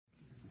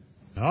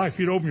I'd like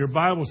for you to open your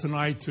Bibles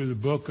tonight to the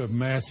book of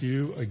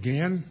Matthew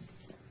again.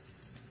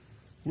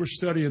 We're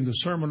studying the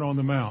Sermon on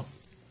the Mount.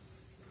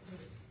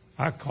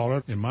 I call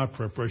it, in my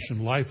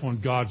preparation, Life on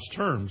God's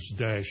Terms,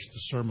 the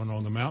Sermon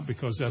on the Mount,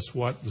 because that's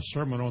what the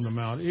Sermon on the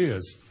Mount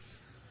is.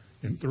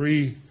 In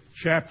 3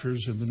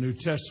 chapters in the New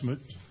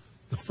Testament,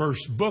 the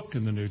first book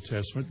in the New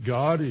Testament,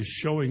 God is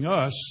showing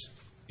us,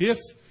 if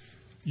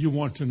you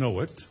want to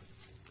know it,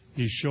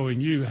 He's showing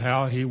you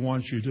how He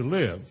wants you to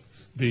live,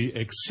 the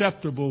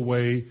acceptable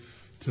way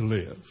to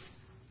live.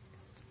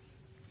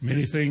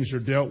 Many things are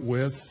dealt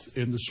with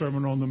in the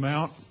Sermon on the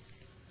Mount.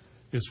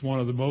 It's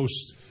one of the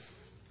most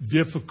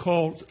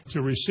difficult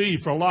to receive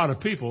for a lot of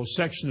people, a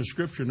section of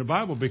Scripture in the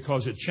Bible,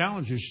 because it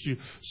challenges you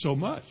so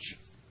much.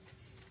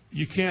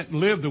 You can't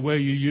live the way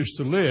you used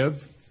to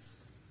live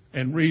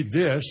and read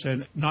this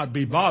and not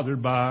be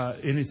bothered by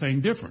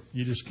anything different.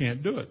 You just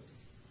can't do it.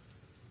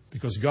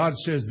 Because God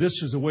says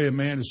this is the way a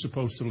man is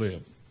supposed to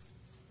live.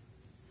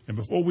 And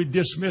before we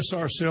dismiss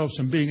ourselves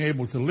from being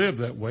able to live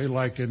that way,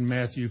 like in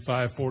Matthew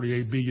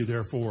 5:48, be you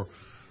therefore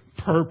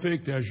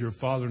perfect as your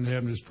Father in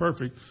heaven is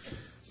perfect,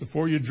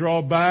 before you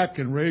draw back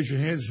and raise your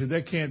hands and say,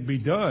 that can't be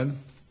done,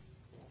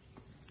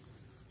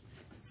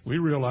 we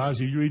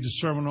realize you read the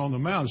Sermon on the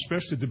Mount,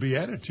 especially the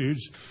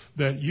Beatitudes,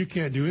 that you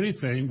can't do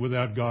anything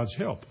without God's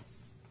help.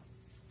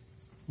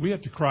 We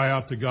have to cry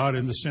out to God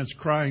in the sense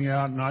crying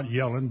out, not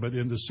yelling, but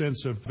in the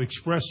sense of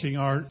expressing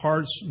our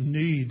heart's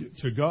need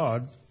to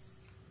God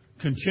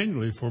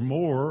continually for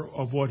more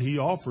of what He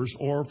offers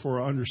or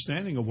for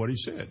understanding of what He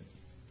said.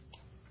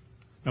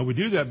 Now, we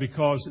do that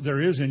because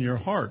there is in your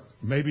heart,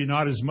 maybe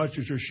not as much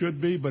as there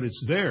should be, but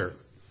it's there,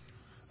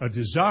 a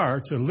desire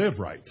to live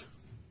right.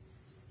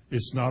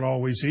 It's not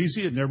always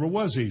easy. It never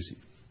was easy.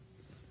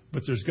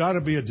 But there's got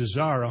to be a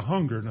desire, a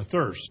hunger, and a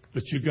thirst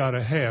that you got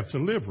to have to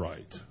live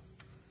right.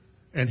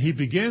 And He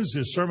begins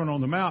this Sermon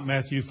on the Mount,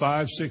 Matthew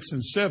 5, 6,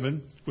 and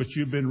 7, which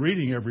you've been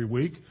reading every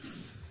week.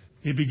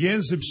 He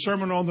begins the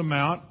Sermon on the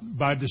Mount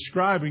by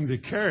describing the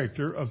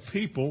character of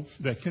people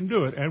that can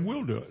do it and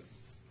will do it.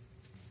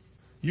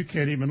 You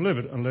can't even live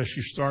it unless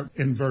you start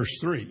in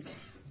verse 3.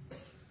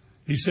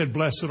 He said,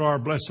 blessed are,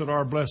 blessed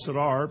are, blessed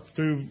are,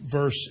 through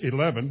verse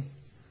 11.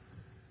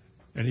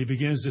 And He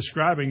begins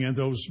describing in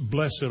those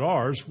blessed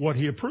are's what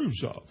He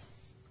approves of.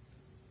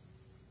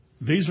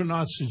 These are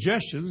not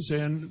suggestions,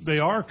 and they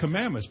are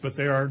commandments, but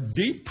they are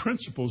deep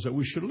principles that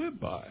we should live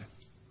by.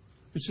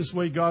 It's just the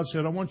way God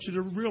said, I want you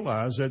to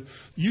realize that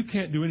you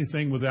can't do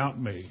anything without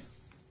me.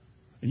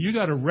 And you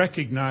got to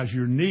recognize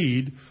your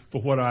need for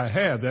what I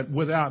have, that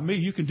without me,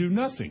 you can do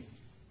nothing.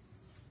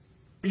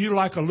 You're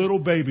like a little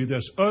baby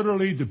that's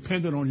utterly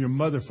dependent on your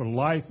mother for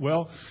life.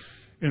 Well,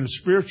 in a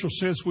spiritual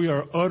sense, we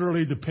are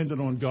utterly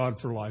dependent on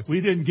God for life. We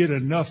didn't get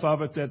enough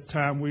of it that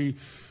time we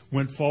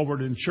went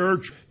forward in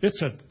church.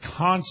 It's a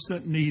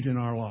constant need in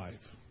our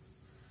life.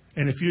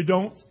 And if you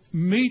don't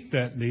meet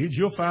that need,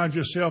 you'll find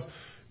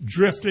yourself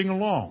drifting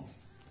along.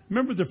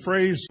 Remember the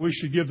phrase, we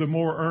should give the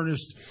more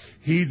earnest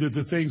heed to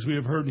the things we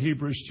have heard in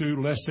Hebrews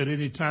 2, lest at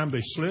any time they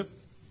slip?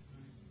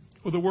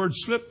 Well, the word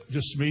slip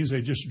just means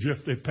they just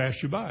drift, they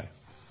pass you by.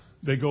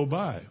 They go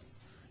by.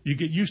 You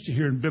get used to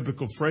hearing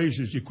biblical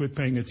phrases, you quit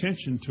paying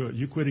attention to it,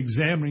 you quit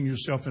examining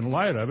yourself in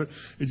light of it,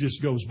 it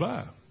just goes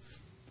by.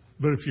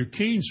 But if you're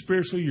keen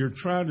spiritually, you're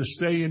trying to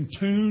stay in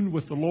tune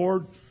with the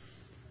Lord,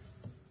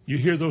 you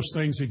hear those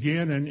things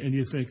again and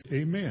you think,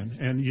 amen.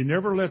 And you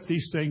never let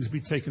these things be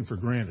taken for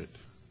granted.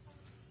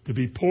 To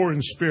be poor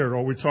in spirit,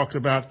 or we talked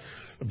about,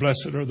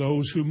 blessed are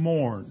those who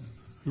mourn,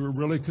 who are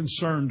really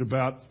concerned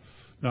about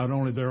not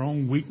only their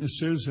own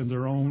weaknesses and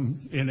their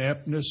own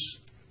ineptness,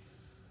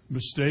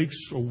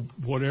 mistakes or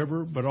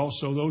whatever, but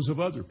also those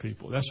of other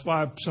people. That's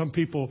why some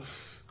people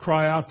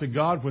cry out to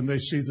God when they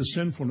see the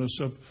sinfulness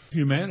of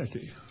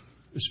humanity,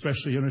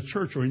 especially in a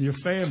church or in your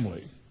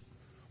family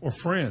or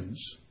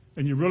friends.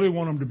 And you really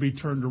want them to be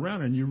turned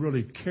around and you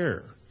really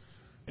care.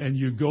 And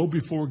you go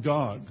before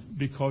God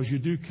because you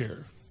do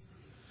care.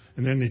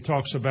 And then he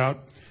talks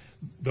about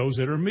those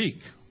that are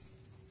meek.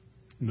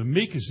 And the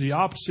meek is the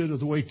opposite of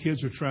the way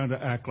kids are trying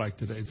to act like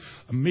today.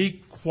 A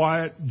meek,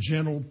 quiet,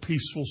 gentle,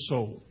 peaceful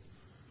soul.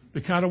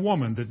 The kind of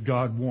woman that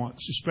God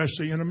wants,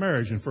 especially in a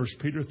marriage in 1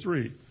 Peter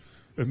 3.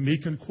 A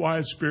meek and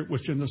quiet spirit,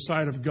 which in the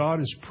sight of God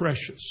is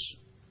precious.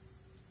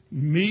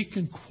 Meek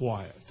and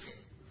quiet.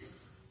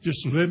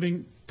 Just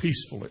living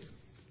peacefully.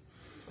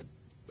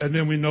 And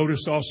then we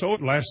noticed also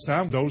last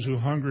time, those who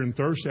hunger and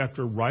thirst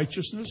after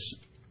righteousness.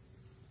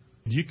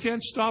 You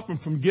can't stop them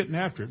from getting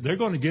after it. They're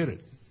going to get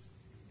it.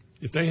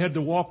 If they had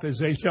to walk, as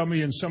they tell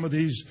me in some of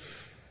these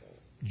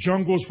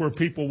jungles where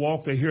people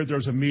walk, they hear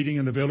there's a meeting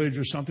in the village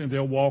or something,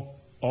 they'll walk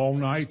all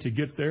night to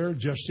get there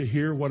just to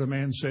hear what a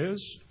man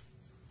says.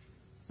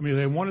 I mean,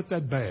 they want it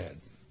that bad.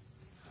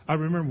 I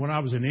remember when I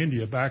was in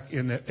India back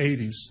in the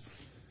 80s,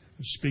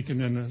 speaking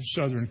in the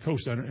southern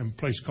coast in a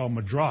place called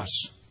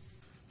Madras.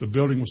 The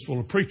building was full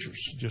of preachers.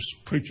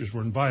 Just preachers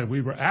were invited. We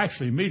were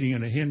actually meeting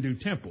in a Hindu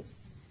temple.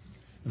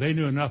 They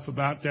knew enough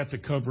about that to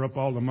cover up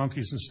all the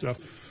monkeys and stuff,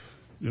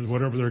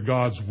 whatever their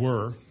gods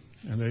were,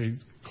 and they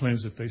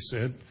cleansed it, they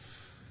said.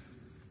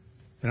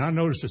 And I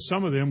noticed that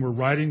some of them were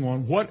writing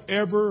on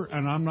whatever,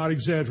 and I'm not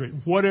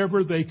exaggerating,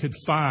 whatever they could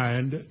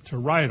find to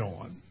write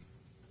on,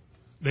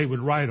 they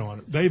would write on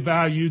it. They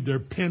valued their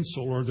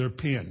pencil or their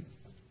pen.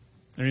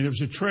 I mean, it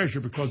was a treasure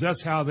because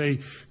that's how they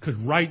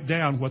could write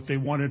down what they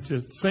wanted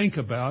to think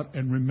about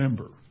and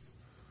remember.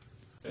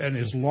 And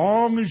as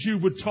long as you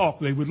would talk,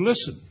 they would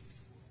listen.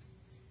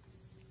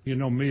 You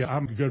know me,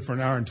 I'm good for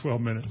an hour and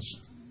 12 minutes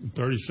and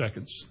 30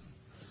 seconds.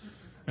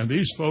 And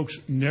these folks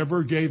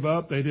never gave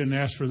up. They didn't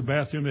ask for the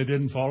bathroom. They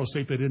didn't fall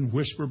asleep. They didn't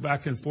whisper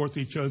back and forth to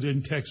each other. They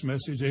didn't text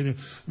message.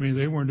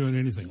 They weren't doing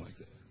anything like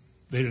that.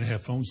 They didn't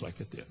have phones like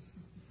it then.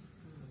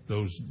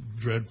 Those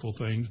dreadful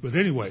things. But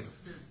anyway,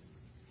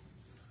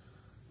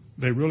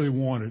 they really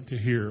wanted to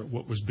hear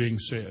what was being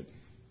said.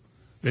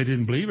 They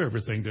didn't believe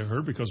everything they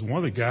heard because one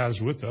of the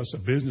guys with us, a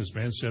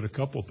businessman, said a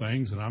couple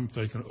things, and I'm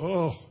thinking,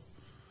 oh,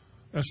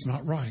 that's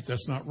not right.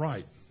 That's not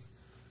right.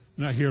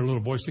 And I hear a little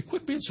voice say,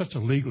 quit being such a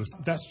legalist.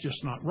 That's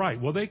just not right.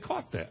 Well, they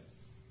caught that.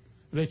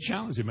 They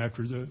challenged him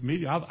after the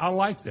meeting. I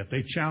like that.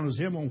 They challenged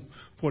him on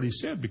what he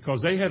said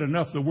because they had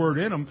enough of the word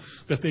in them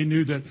that they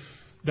knew that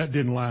that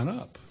didn't line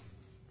up.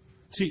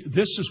 See,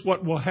 this is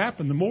what will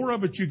happen. The more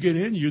of it you get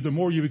in you, the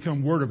more you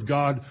become Word of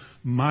God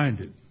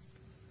minded.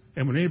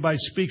 And when anybody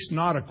speaks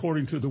not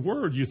according to the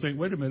Word, you think,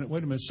 wait a minute,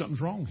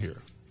 something's wrong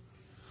here.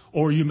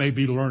 Or you may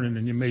be learning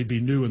and you may be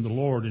new in the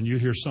Lord and you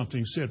hear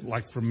something said,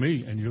 like from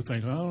me, and you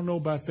think, I don't know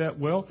about that.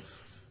 Well,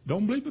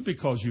 don't believe it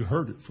because you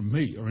heard it from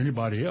me or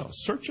anybody else.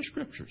 Search the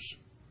Scriptures.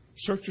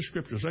 Search the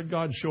Scriptures. Let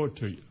God show it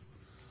to you.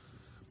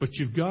 But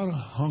you've got to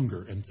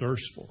hunger and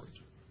thirst for it.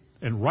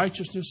 And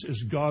righteousness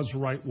is God's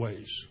right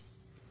ways.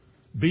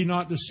 Be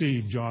not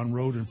deceived, John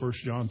wrote in 1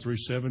 John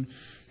 3:7.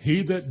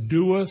 He that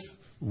doeth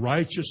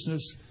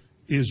righteousness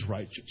is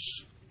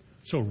righteous.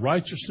 So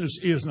righteousness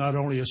is not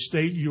only a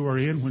state you are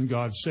in when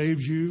God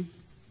saves you,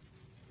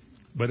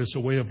 but it's a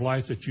way of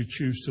life that you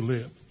choose to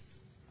live.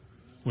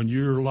 When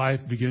your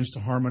life begins to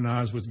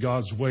harmonize with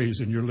God's ways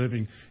and you're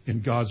living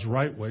in God's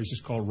right ways,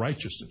 it's called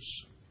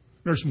righteousness.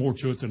 There's more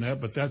to it than that,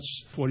 but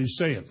that's what he's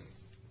saying.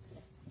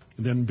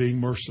 And then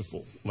being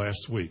merciful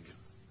last week.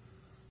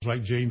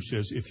 Like James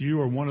says, if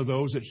you are one of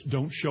those that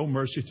don't show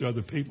mercy to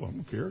other people, I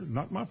don't care,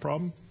 not my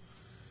problem.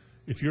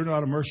 If you're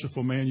not a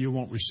merciful man, you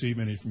won't receive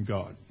any from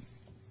God.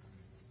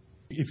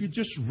 If you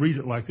just read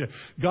it like that,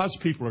 God's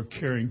people are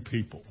caring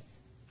people.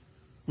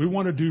 We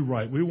want to do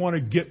right. We want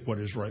to get what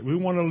is right. We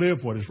want to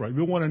live what is right.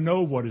 We want to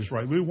know what is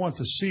right. We want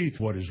to see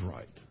what is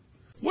right.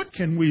 What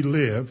can we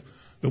live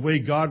the way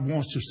God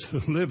wants us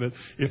to live it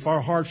if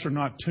our hearts are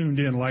not tuned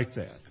in like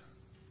that?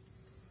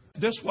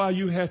 That's why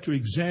you have to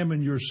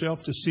examine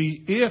yourself to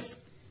see if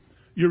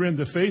you're in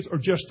the faith or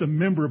just a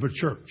member of a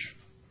church.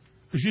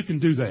 Because you can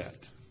do that.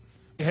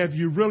 Have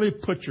you really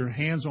put your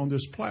hands on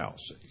this plow?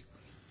 See?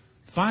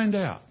 Find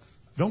out.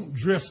 Don't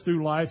drift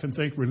through life and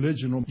think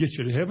religion will get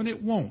you to heaven.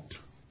 It won't.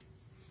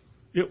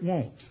 It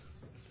won't.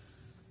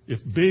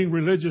 If being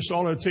religious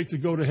all it takes to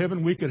go to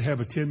heaven, we could have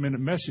a 10-minute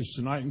message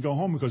tonight and go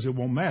home because it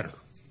won't matter.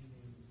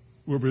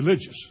 We're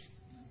religious.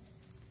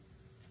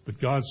 But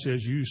God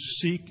says you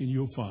seek and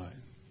you'll find.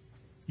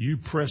 You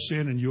press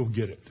in and you'll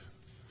get it.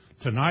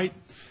 Tonight,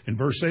 in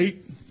verse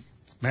 8,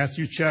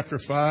 Matthew chapter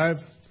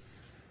 5,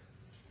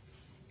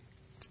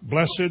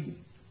 blessed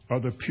are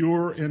the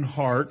pure in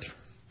heart,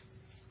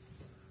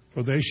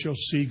 for they shall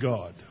see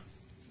God.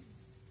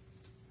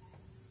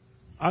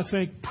 I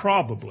think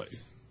probably,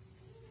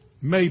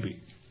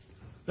 maybe,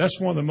 that's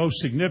one of the most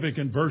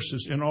significant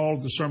verses in all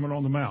of the Sermon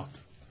on the Mount.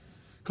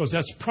 Because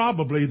that's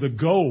probably the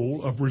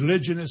goal of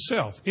religion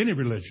itself, any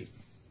religion.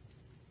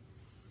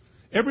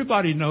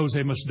 Everybody knows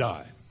they must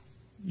die.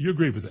 You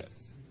agree with that?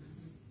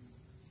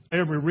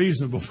 Every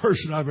reasonable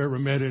person I've ever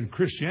met in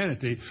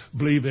Christianity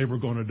believed they were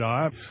going to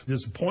die. It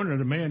is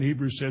appointed a man,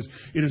 Hebrews says,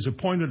 it is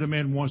appointed a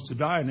man wants to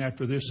die, and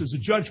after this is a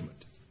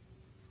judgment.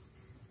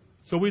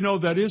 So we know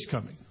that is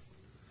coming.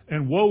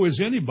 And woe is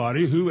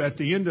anybody who at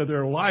the end of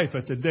their life,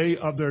 at the day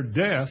of their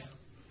death,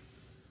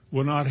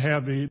 will not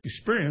have the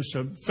experience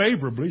of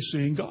favorably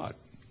seeing God,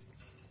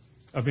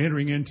 of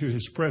entering into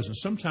His presence.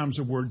 Sometimes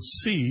the word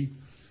see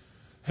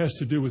has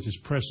to do with His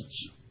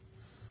presence.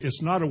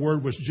 It's not a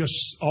word which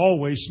just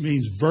always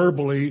means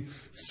verbally,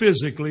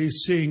 physically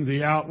seeing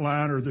the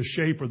outline or the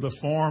shape or the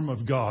form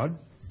of God,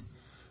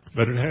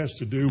 but it has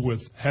to do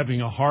with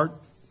having a heart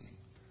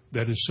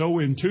that is so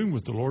in tune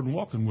with the Lord and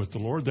walking with the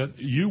Lord that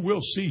you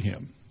will see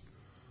Him.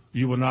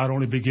 You will not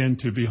only begin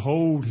to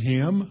behold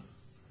Him,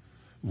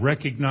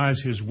 recognize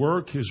His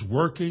work, His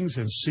workings,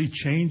 and see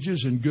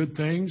changes and good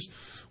things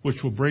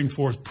which will bring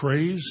forth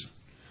praise,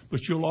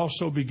 but you'll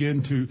also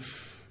begin to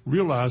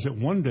realize that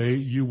one day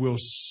you will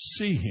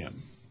see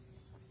Him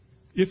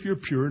if you're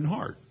pure in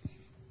heart.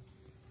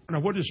 Now,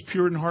 what does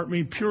pure in heart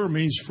mean? Pure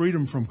means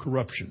freedom from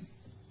corruption.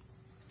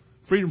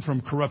 Freedom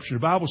from corruption.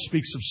 The Bible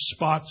speaks of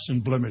spots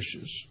and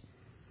blemishes.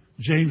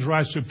 James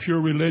writes that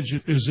pure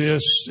religion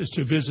is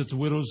to visit the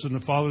widows and the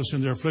fatherless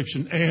in their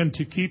affliction and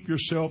to keep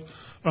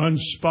yourself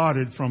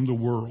unspotted from the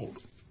world.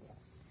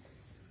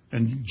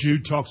 And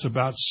Jude talks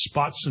about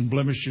spots and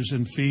blemishes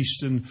and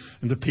feasts, and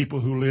the people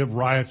who live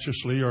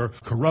riotously are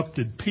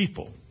corrupted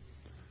people.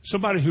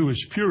 Somebody who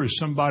is pure is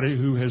somebody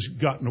who has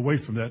gotten away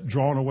from that,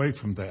 drawn away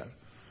from that.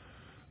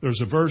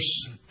 There's a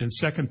verse in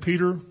 2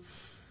 Peter,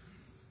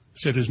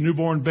 said, as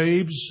newborn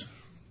babes,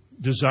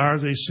 desire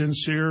the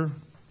sincere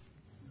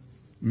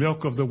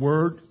milk of the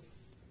word,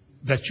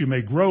 that you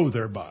may grow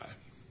thereby.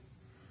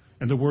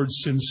 And the word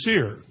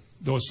sincere,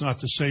 though it's not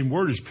the same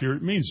word as pure,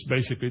 it means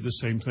basically the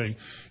same thing.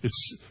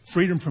 It's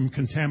freedom from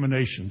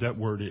contamination, that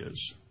word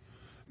is.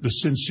 The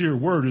sincere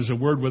word is a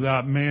word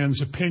without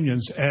man's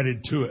opinions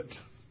added to it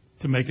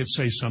to make it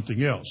say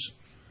something else.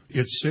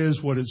 It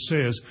says what it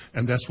says,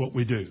 and that's what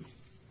we do.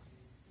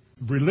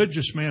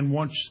 Religious man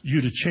wants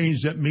you to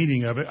change that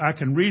meaning of it. I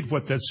can read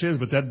what that says,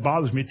 but that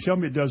bothers me. Tell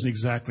me it doesn't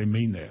exactly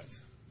mean that.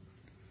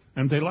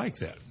 And they like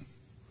that.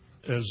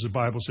 As the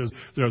Bible says,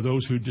 there are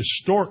those who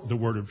distort the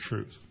word of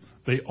truth.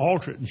 They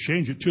alter it and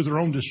change it to their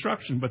own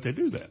destruction, but they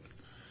do that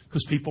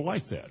because people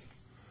like that.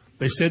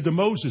 They said to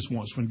Moses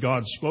once when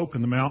God spoke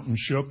and the mountain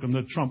shook and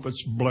the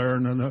trumpets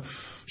blaring and the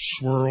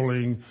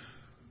swirling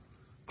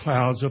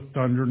clouds of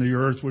thunder and the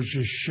earth was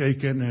just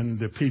shaking and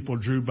the people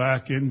drew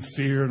back in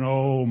fear and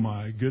oh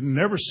my goodness,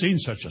 never seen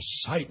such a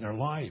sight in their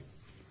life.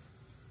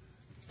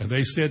 And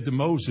they said to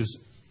Moses,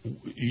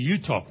 you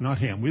talk, not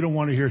him. We don't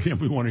want to hear him.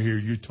 We want to hear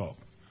you talk.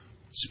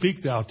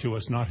 Speak thou to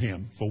us, not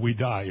him, for we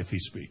die if he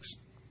speaks.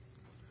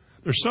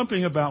 There's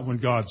something about when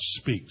God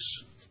speaks.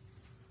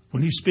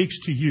 When he speaks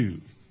to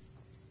you,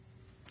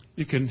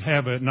 it can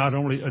have not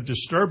only a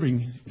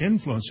disturbing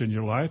influence in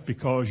your life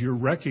because you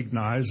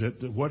recognize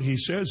that what he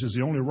says is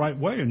the only right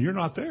way and you're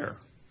not there.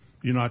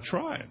 You're not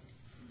trying.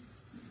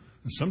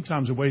 And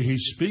sometimes the way he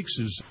speaks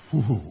is,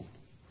 whoo.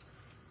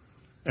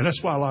 And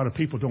that's why a lot of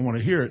people don't want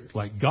to hear it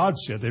like God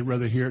said. They'd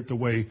rather hear it the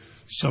way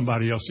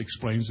somebody else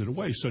explains it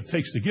away. So it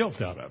takes the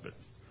guilt out of it.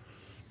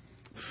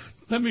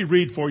 Let me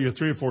read for you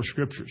 3 or 4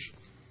 scriptures.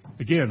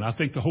 Again, I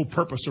think the whole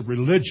purpose of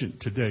religion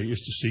today is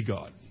to see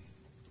God.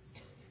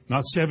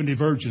 Not 70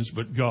 virgins,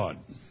 but God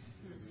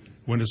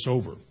when it's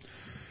over.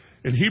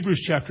 In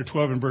Hebrews chapter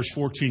 12 and verse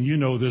 14, you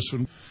know this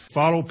one.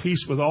 Follow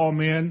peace with all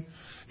men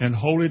and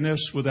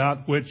holiness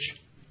without which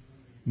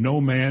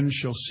no man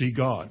shall see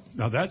God.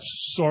 Now that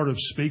sort of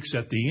speaks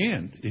at the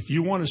end. If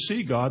you want to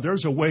see God,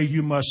 there's a way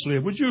you must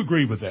live. Would you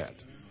agree with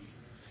that?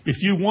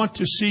 If you want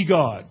to see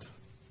God,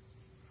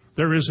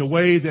 there is a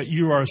way that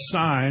you are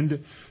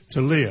assigned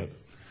to live.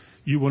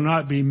 You will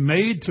not be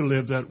made to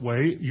live that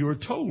way. You are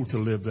told to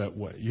live that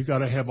way. You got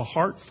to have a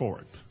heart for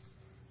it.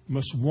 You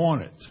must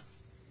want it.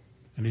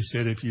 And he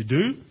said, if you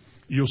do,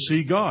 you'll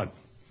see God.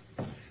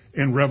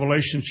 In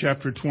Revelation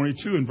chapter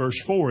 22 and verse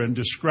 4, in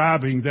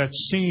describing that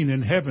scene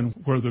in heaven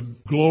where the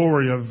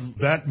glory of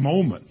that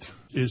moment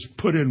is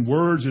put in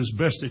words as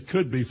best it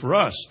could be for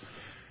us,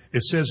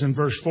 it says in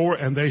verse 4,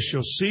 and they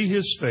shall see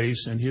his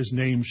face and his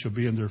name shall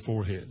be in their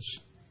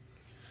foreheads.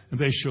 And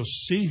they shall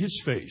see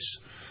his face.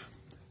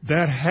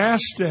 That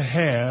has to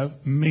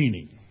have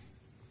meaning.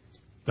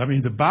 I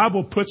mean, the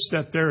Bible puts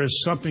that there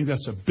as something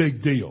that's a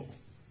big deal.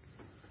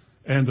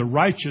 And the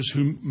righteous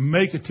who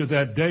make it to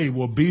that day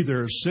will be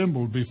there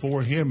assembled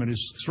before him and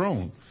his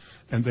throne.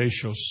 And they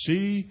shall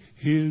see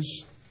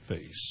his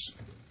face.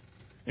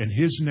 And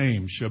his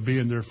name shall be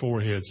in their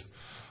foreheads.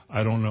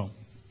 I don't know.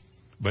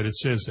 But it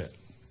says that.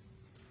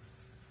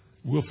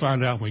 We'll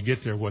find out when we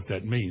get there what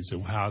that means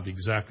and how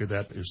exactly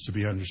that is to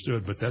be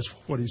understood. But that's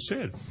what he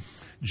said.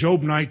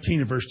 Job 19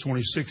 and verse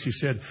 26, he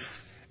said,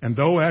 and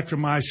though after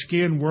my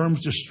skin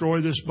worms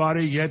destroy this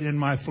body, yet in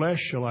my flesh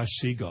shall I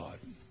see God.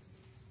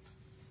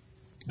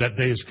 That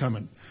day is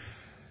coming.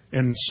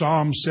 In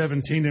Psalm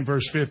 17 and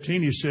verse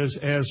 15, he says,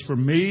 as for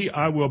me,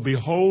 I will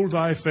behold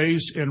thy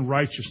face in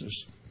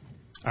righteousness.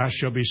 I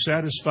shall be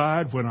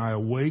satisfied when I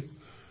awake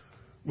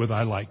with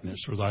thy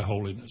likeness or thy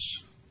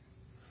holiness.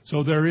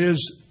 So there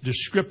is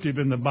descriptive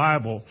in the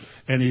Bible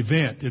an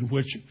event in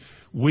which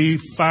we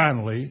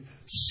finally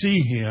see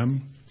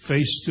him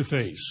face to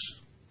face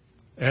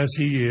as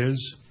he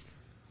is.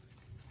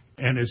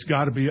 And it's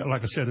got to be,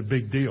 like I said, a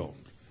big deal.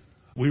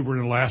 We were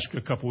in Alaska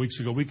a couple of weeks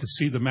ago. We could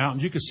see the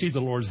mountains. You could see the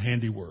Lord's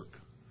handiwork.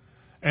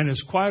 And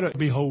it's quite a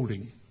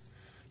beholding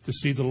to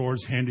see the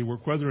Lord's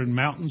handiwork, whether in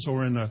mountains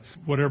or in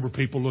whatever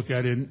people look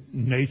at in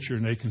nature,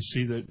 and they can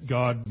see that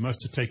God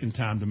must have taken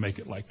time to make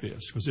it like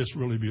this because it's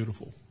really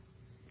beautiful.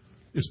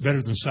 It's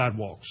better than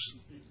sidewalks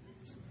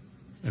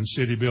and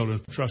city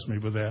buildings. Trust me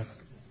with that.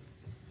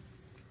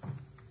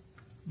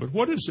 But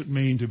what does it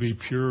mean to be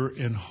pure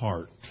in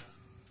heart?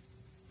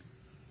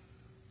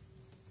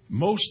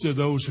 Most of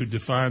those who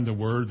define the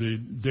word, the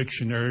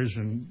dictionaries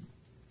and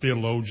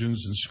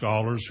theologians and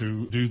scholars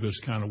who do this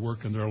kind of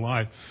work in their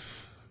life,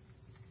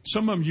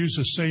 some of them use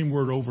the same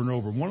word over and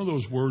over. One of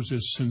those words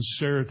is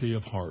sincerity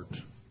of heart.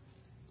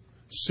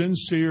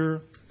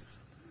 Sincere,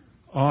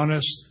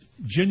 honest,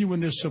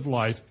 genuineness of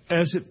life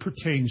as it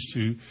pertains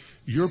to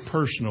your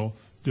personal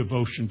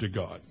devotion to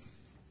God.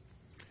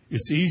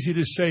 It's easy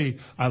to say,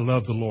 I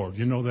love the Lord.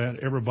 You know that?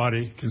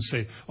 Everybody can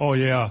say, oh,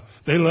 yeah,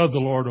 they love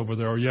the Lord over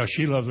there. Or, yeah,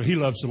 he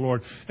loves the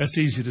Lord. That's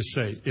easy to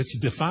say. It's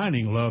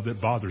defining love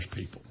that bothers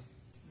people.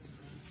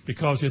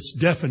 Because it's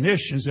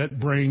definitions that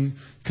bring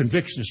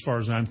conviction as far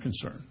as I'm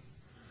concerned.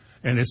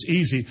 And it's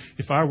easy.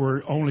 If I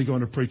were only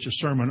going to preach a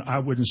sermon, I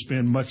wouldn't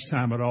spend much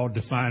time at all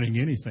defining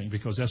anything,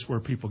 because that's where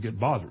people get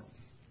bothered.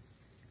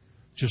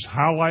 Just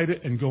highlight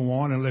it and go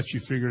on and let you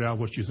figure out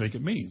what you think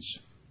it means.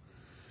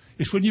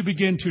 It's when you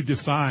begin to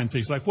define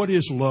things like, what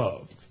is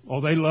love?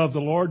 Oh, they love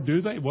the Lord,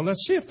 do they? Well,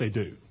 let's see if they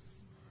do.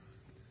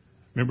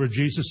 Remember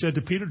Jesus said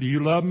to Peter, do you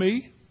love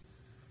me?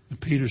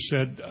 And Peter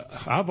said,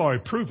 I've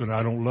already proven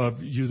I don't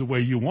love you the way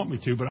you want me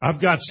to, but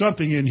I've got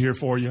something in here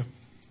for you.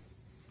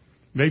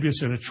 Maybe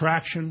it's an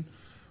attraction,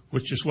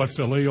 which is what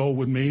phileo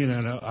would mean,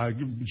 and I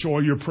enjoy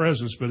your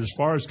presence, but as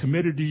far as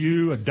committed to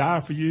you, I'd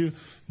die for you,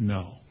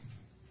 no.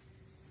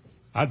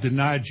 I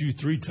denied you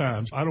 3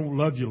 times. I don't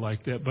love you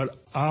like that, but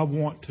I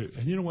want to.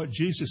 And you know what?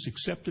 Jesus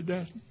accepted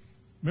that.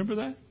 Remember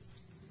that?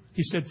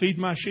 He said, feed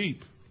my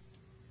sheep.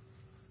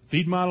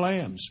 Feed my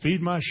lambs.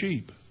 Feed my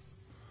sheep.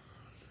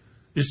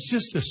 It's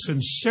just the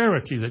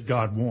sincerity that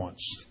God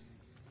wants.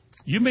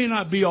 You may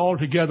not be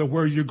altogether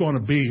where you're going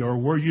to be or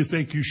where you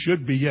think you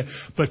should be yet,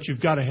 but you've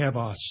got to have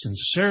a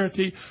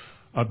sincerity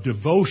of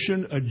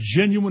devotion, a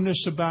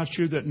genuineness about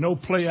you, that no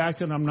play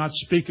acting. I'm not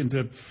speaking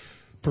to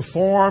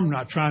perform,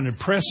 not trying to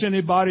impress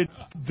anybody.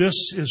 This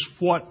is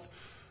what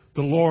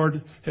the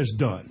Lord has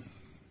done.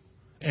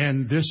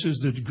 And this is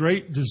the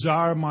great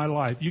desire of my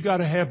life. You got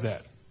to have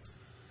that.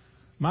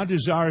 My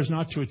desire is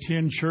not to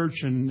attend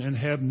church and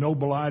have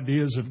noble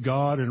ideas of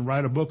God and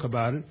write a book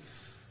about it,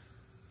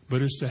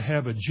 but it's to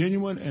have a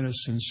genuine and a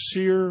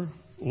sincere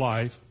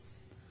life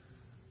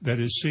that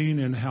is seen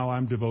in how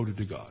I'm devoted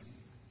to God.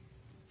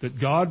 That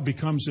God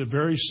becomes the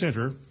very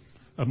center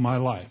of my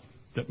life.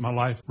 That my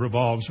life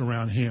revolves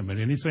around Him. And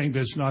anything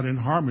that's not in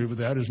harmony with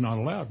that is not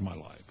allowed in my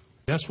life.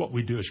 That's what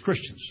we do as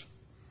Christians,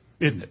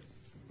 isn't it?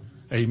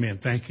 Amen.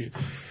 Thank you.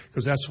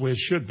 Because that's the way it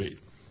should be.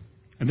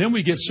 And then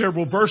we get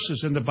several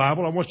verses in the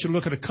Bible. I want you to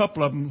look at a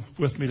couple of them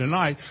with me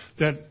tonight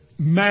that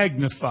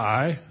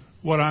magnify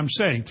what I'm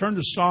saying. Turn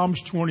to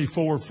Psalms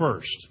 24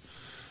 first.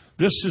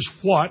 This is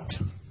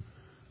what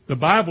the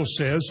Bible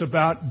says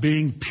about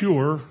being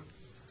pure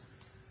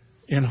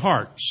in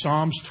heart.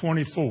 Psalms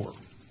 24.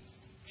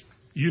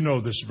 You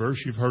know this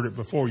verse. You've heard it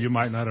before. You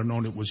might not have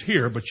known it was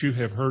here, but you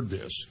have heard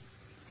this.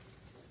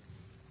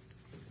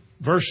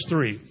 Verse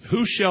 3.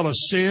 Who shall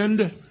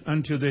ascend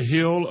unto the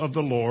hill of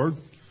the Lord?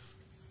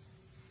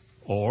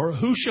 Or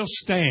who shall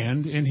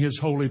stand in His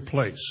holy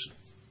place?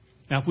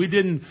 Now, if we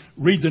didn't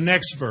read the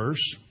next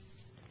verse,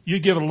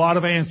 you'd give a lot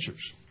of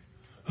answers.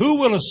 Who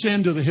will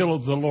ascend to the hill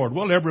of the Lord?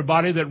 Well,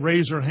 everybody that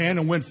raised their hand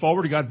and went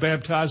forward and got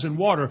baptized in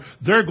water,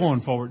 they're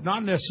going forward.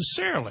 Not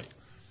necessarily.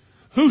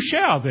 Who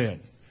shall then?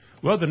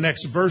 Well, the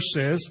next verse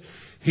says,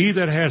 he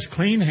that has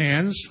clean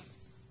hands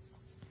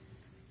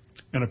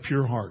and a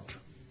pure heart.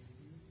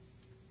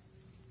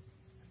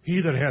 He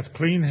that hath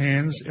clean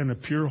hands and a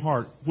pure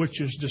heart,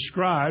 which is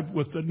described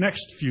with the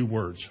next few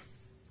words.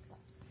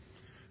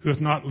 Who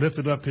hath not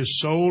lifted up his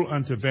soul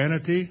unto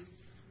vanity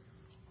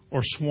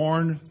or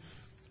sworn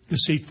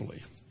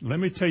deceitfully. Let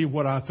me tell you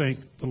what I think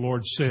the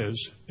Lord says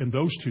in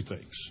those two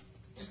things.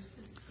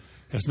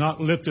 Has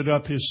not lifted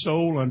up his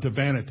soul unto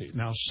vanity.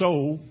 Now,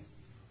 soul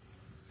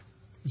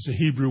is a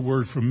Hebrew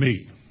word for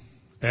me.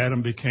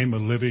 Adam became a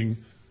living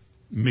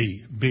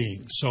me,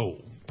 being,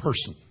 soul,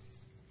 person.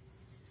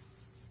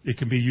 It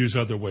can be used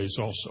other ways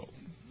also.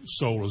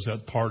 Soul is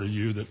that part of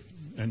you that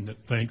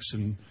thinks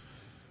and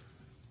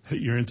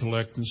your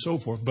intellect and so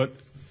forth. But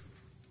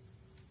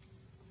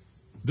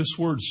this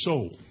word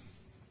soul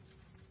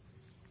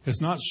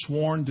has not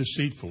sworn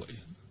deceitfully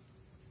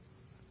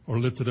or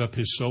lifted up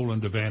his soul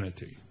unto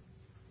vanity.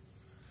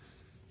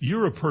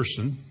 You're a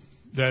person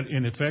that,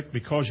 in effect,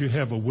 because you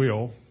have a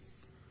will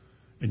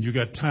and you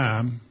got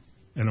time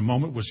and a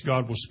moment which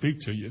God will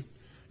speak to you,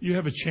 you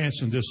have a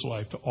chance in this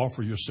life to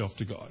offer yourself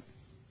to God.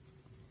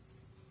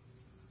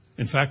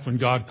 In fact, when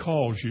God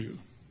calls you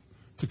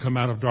to come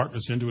out of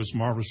darkness into His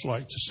marvelous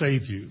light to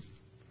save you,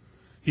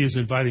 He is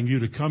inviting you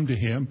to come to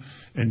Him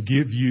and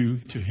give you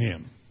to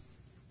Him.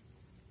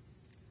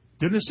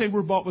 Didn't it say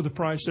we're bought with a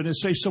price? Didn't it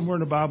say somewhere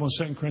in the Bible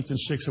in 2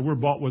 Corinthians 6 that we're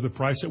bought with a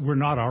price, that we're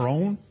not our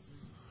own?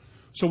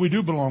 So we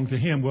do belong to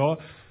Him. Well,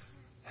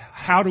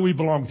 how do we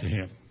belong to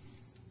Him?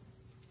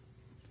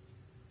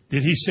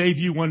 Did He save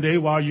you one day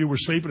while you were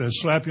sleeping and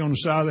slap you on the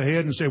side of the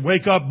head and say,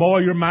 wake up, boy,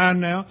 you're mine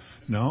now?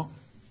 No.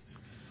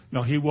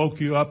 No, He woke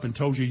you up and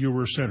told you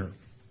were a sinner.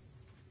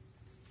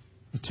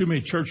 Too many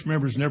church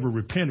members never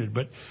repented,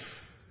 but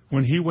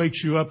when He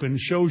wakes you up and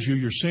shows you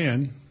your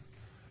sin,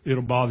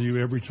 it'll bother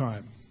you every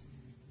time.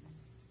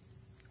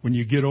 When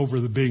you get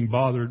over the being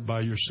bothered by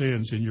your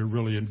sins, and you're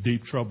really in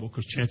deep trouble,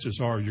 because chances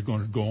are you're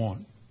going to go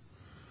on.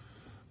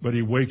 But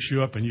He wakes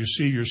you up and you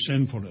see your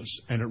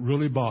sinfulness, and it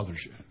really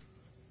bothers you.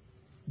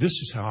 This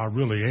is how I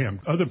really am.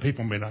 Other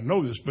people may not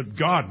know this, but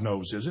God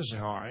knows this. This is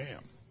how I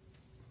am.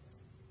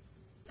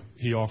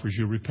 He offers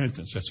you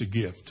repentance. That's a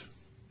gift.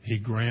 He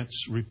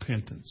grants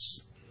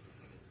repentance.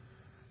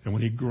 And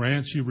when He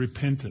grants you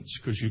repentance,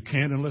 because you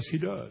can't unless He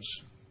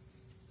does,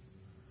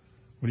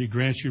 when He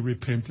grants you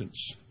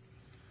repentance,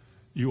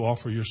 you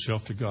offer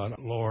yourself to God.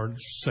 Lord,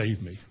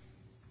 save me.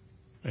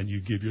 And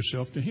you give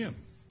yourself to Him.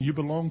 You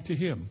belong to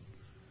Him.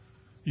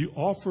 You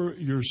offer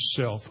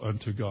yourself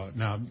unto God.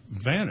 Now,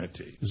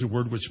 vanity is a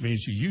word which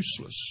means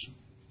useless.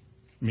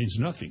 It means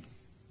nothing.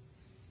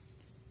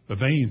 A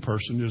vain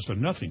person is a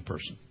nothing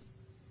person.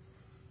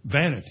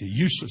 Vanity,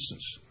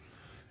 uselessness.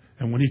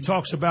 And when he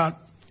talks about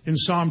in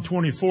Psalm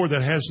 24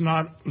 that has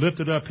not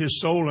lifted up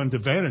his soul unto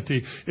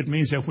vanity, it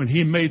means that when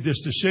he made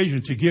this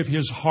decision to give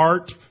his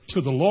heart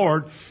to the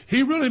Lord,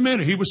 he really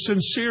meant it. He was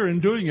sincere in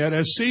doing it,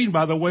 as seen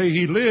by the way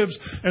he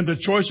lives and the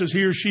choices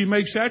he or she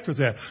makes after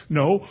that.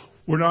 No,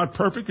 we're not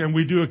perfect, and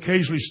we do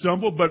occasionally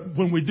stumble, but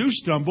when we do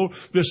stumble,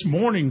 this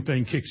mourning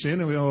thing kicks in,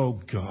 and we, oh,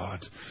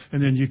 God.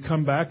 And then you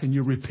come back and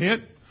you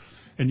repent,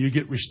 and you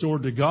get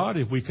restored to God.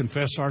 If we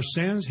confess our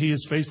sins, He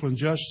is faithful and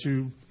just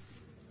to...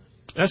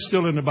 That's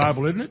still in the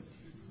Bible, isn't it?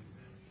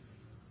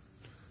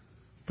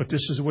 But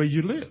this is the way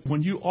you live.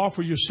 When you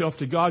offer yourself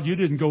to God, you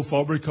didn't go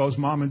forward because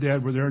Mom and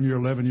Dad were there and you're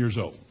 11 years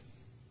old.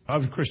 I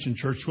was in Christian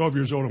church, 12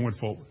 years old, and went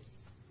forward.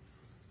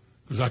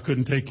 Because I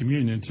couldn't take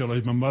communion until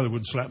my mother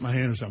would slap my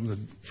hand or something.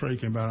 The tray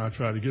came out and I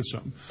tried to get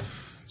something.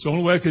 So the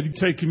only way I could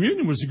take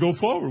communion was to go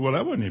forward. Well,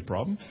 that wasn't any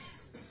problem.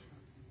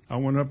 I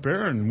went up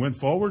there and went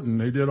forward, and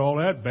they did all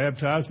that,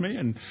 baptized me,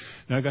 and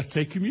I got to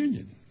take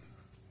communion.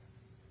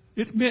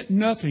 It meant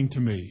nothing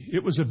to me.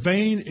 It was a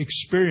vain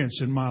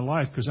experience in my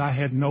life because I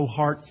had no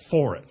heart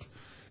for it.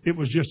 It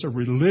was just a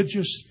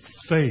religious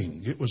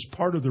thing. It was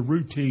part of the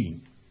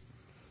routine.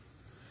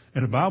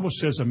 And the Bible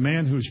says a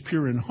man who is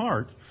pure in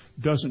heart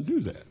doesn't do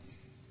that.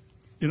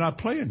 You know, I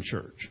play in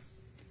church.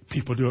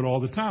 People do it all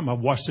the time. I've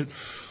watched it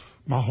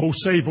my whole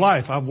saved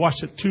life. I've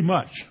watched it too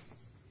much.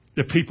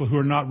 The people who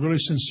are not really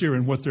sincere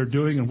in what they're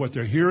doing and what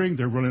they're hearing,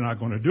 they're really not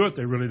going to do it.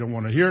 They really don't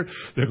want to hear it.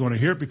 They're going to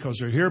hear it because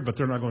they're here, but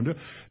they're not going to do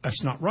it.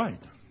 That's not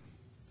right.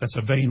 That's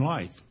a vain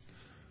life.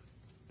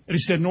 And he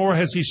said, nor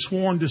has he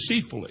sworn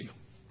deceitfully.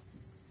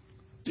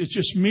 It's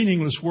just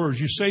meaningless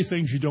words. You say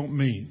things you don't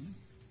mean.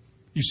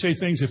 You say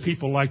things that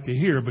people like to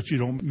hear, but you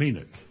don't mean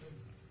it.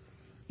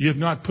 You have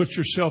not put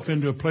yourself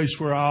into a place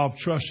where I'll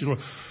trust you, Lord.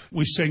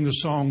 We sing the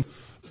song,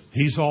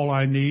 He's All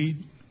I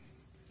Need.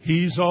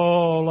 He's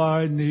all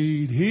I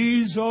need.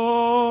 He's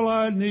all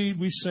I need.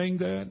 We sing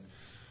that.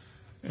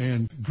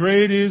 And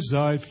great is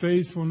thy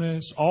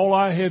faithfulness. All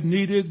I have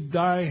needed,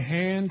 thy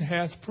hand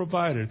hath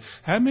provided.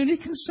 How many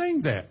can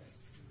sing that?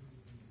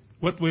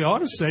 What we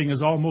ought to sing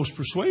is almost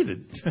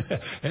persuaded.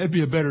 That'd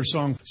be a better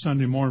song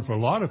Sunday morning for a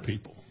lot of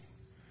people.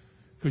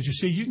 Because you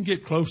see, you can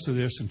get close to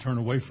this and turn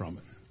away from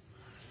it.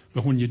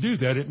 But when you do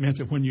that, it meant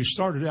that when you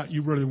started out,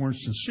 you really weren't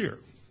sincere.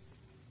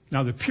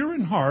 Now, the pure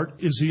in heart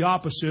is the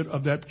opposite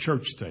of that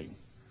church thing.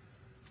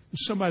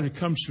 It's somebody that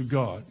comes to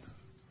God,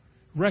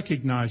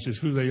 recognizes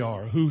who they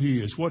are, who He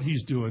is, what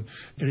He's doing,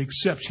 and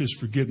accepts His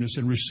forgiveness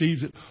and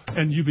receives it.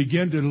 And you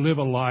begin to live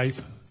a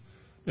life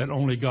that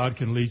only God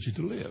can lead you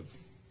to live.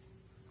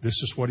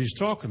 This is what He's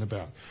talking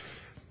about.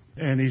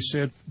 And He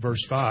said,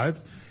 verse 5,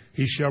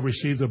 He shall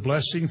receive the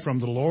blessing from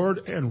the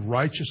Lord and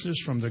righteousness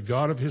from the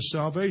God of His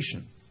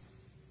salvation.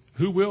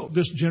 Who will?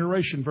 This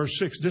generation, verse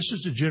 6, this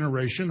is the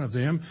generation of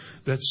them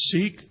that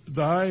seek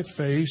thy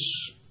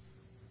face,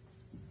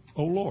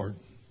 O Lord.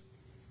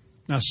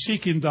 Now,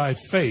 seeking thy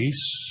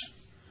face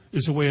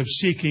is a way of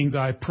seeking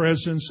thy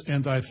presence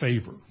and thy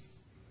favor.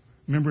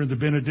 Remember in the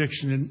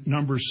benediction in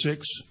Numbers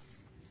 6,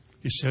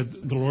 He said,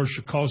 the Lord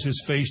shall cause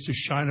His face to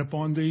shine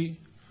upon thee.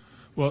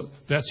 Well,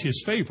 that's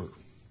His favor.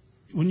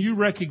 When you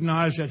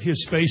recognize that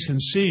His face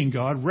in seeing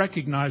God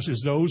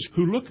recognizes those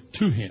who look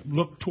to Him,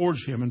 look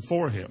towards Him and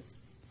for Him.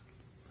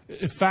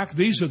 In fact,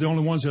 these are the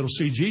only ones that will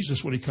see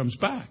Jesus when He comes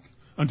back.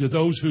 Unto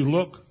those who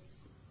look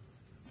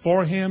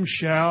for Him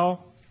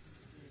shall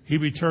He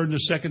return the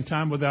second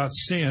time without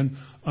sin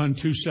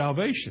unto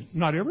salvation.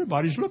 Not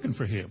everybody's looking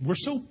for Him. We're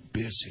so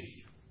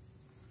busy.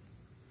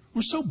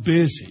 We're so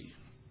busy.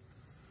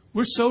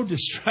 We're so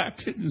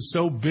distracted and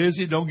so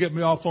busy. Don't get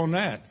me off on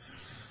that.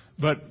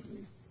 But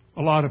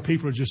a lot of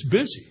people are just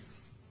busy.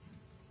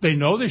 They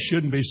know they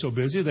shouldn't be so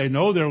busy. They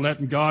know they're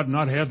letting God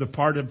not have the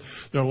part of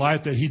their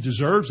life that He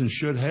deserves and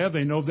should have.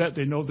 They know that,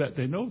 they know that,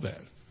 they know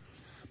that.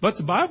 But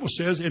the Bible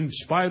says, in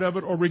spite of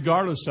it or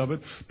regardless of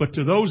it, but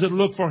to those that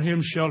look for Him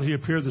shall He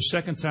appear the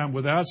second time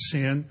without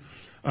sin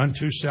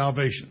unto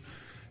salvation.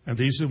 And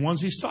these are the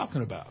ones He's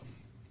talking about.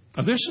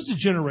 Now, this is the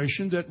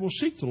generation that will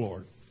seek the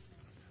Lord.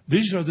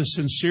 These are the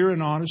sincere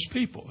and honest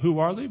people. Who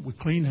are they? With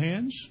clean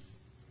hands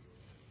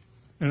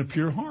and a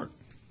pure heart.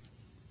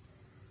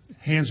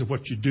 Hands are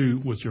what you do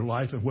with your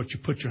life and what you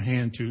put your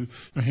hand to.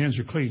 Their hands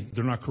are clean.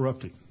 They're not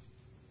corrupted.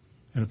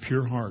 And a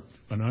pure heart,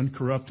 an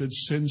uncorrupted,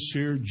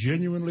 sincere,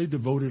 genuinely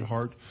devoted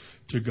heart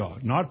to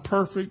God. Not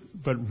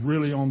perfect, but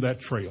really on that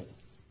trail.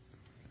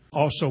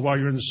 Also, while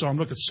you're in the Psalm,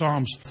 look at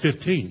Psalms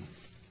 15.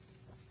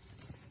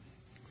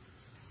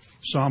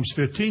 Psalms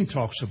 15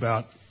 talks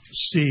about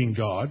seeing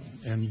God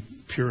and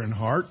pure in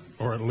heart,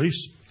 or at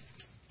least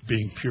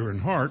being pure in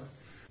heart.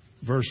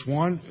 Verse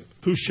 1,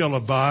 who shall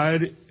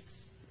abide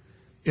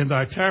in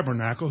thy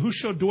tabernacle? Who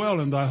shall dwell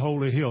in thy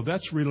holy hill?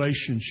 That's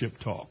relationship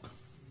talk,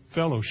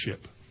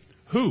 fellowship.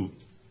 Who?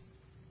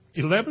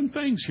 11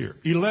 things here.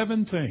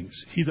 11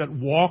 things. He that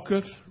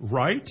walketh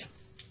right,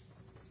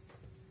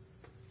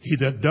 he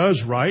that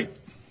does right,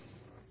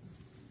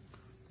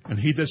 and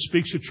he that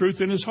speaks the truth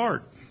in his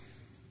heart.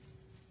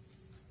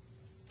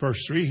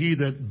 Verse 3, he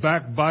that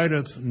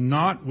backbiteth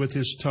not with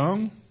his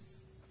tongue,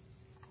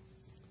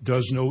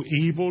 does no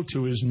evil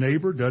to his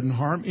neighbor, doesn't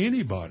harm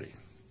anybody,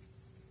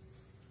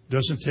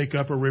 doesn't take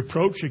up a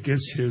reproach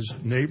against his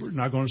neighbor,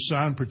 not going to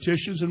sign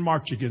petitions and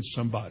march against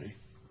somebody.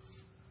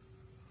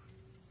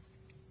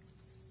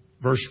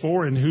 Verse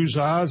 4, in whose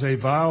eyes a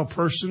vile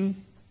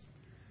person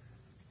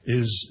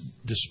is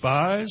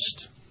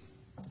despised,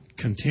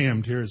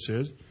 contemned, here it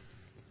says.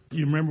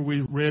 You remember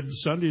we read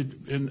Sunday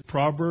in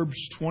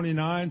Proverbs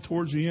 29,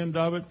 towards the end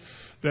of it,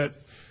 that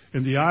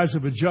in the eyes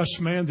of a just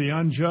man, the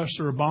unjust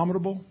are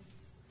abominable.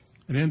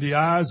 And in the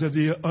eyes of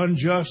the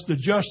unjust, the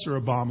just are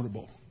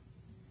abominable.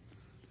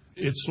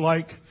 It's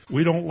like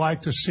we don't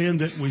like the sin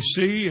that we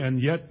see, and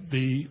yet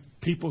the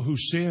people who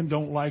sin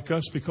don't like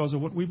us because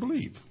of what we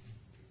believe.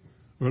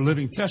 We're a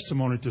living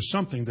testimony to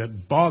something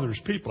that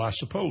bothers people, I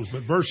suppose.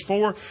 But verse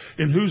 4,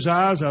 in whose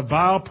eyes a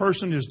vile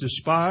person is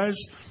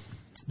despised,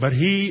 but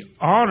he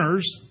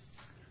honors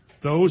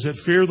those that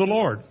fear the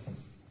Lord.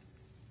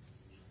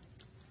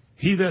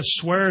 He that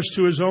swears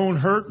to his own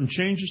hurt and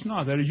changes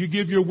not. That is, you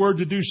give your word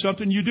to do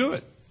something, you do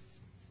it.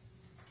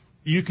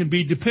 You can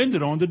be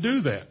depended on to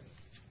do that.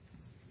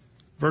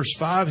 Verse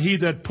 5, he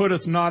that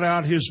putteth not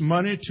out his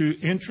money to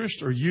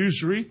interest or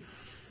usury,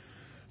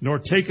 nor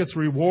taketh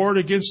reward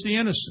against the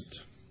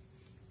innocent.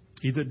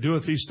 He that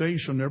doeth these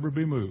things shall never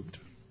be moved.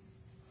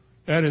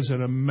 That is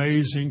an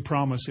amazing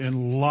promise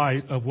in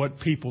light of what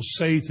people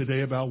say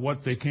today about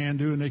what they can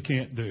do and they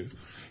can't do.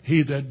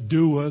 He that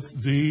doeth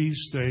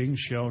these things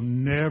shall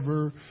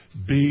never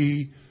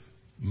be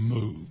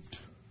moved.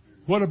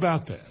 What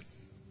about that?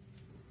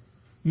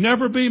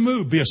 Never be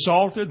moved. Be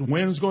assaulted.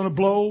 Wind's going to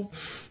blow.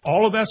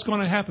 All of that's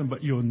going to happen,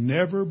 but you'll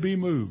never be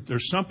moved.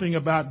 There's something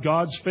about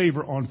God's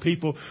favor on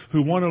people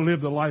who want to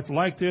live the life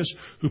like this,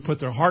 who put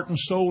their heart and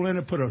soul in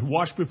it, put a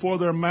watch before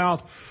their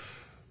mouth.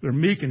 They're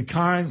meek and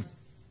kind,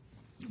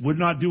 would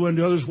not do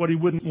unto others what he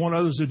wouldn't want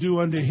others to do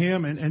unto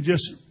him, and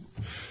just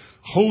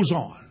holds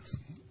on.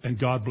 And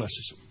God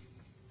blesses them.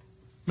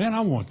 Man,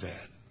 I want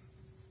that.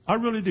 I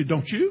really do.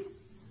 Don't you?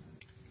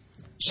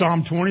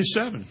 Psalm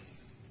 27.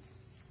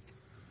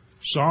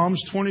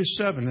 Psalms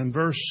 27 and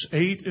verse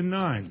 8 and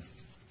 9.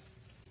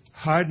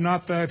 Hide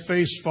not thy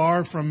face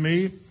far from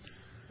me.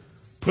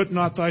 Put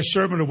not thy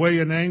servant away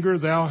in anger.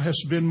 Thou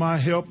hast been my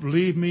help.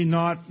 Leave me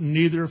not,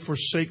 neither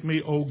forsake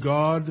me, O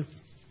God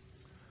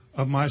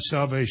of my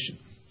salvation.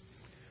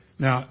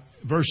 Now,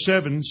 verse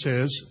 7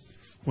 says,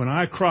 when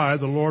I cry,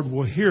 the Lord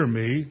will hear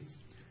me,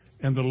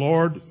 and the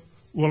Lord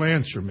will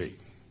answer me.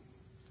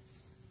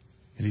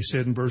 And he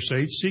said in verse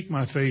 8, seek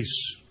my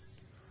face.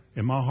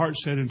 And my heart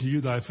said unto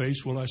you, thy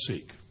face will I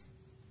seek.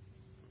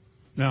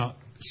 Now,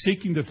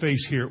 seeking the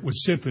face here would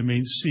simply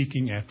mean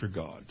seeking after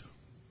God.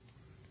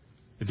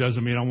 It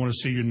doesn't mean I want to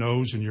see your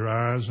nose and your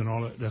eyes and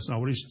all that. That's not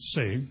what he's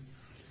saying.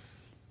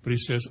 But he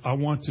says, I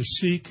want to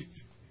seek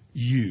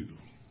you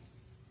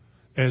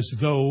as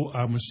though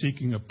I was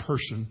seeking a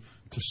person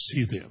to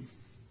see them.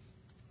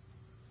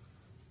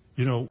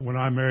 You know, when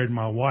I married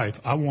my wife,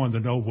 I wanted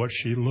to know what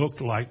she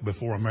looked like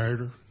before I married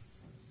her.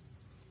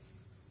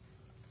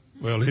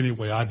 Well,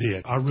 anyway, I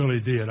did. I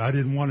really did. I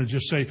didn't want to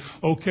just say,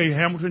 okay,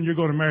 Hamilton, you're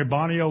going to marry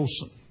Bonnie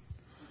Olson.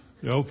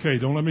 Okay,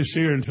 don't let me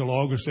see her until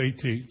August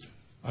 18th.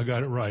 I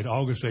got it right,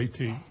 August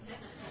 18th.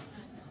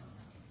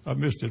 I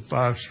missed it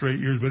 5 straight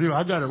years, but anyway,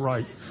 I got it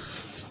right.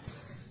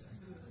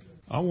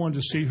 I wanted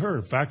to see her.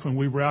 In fact, when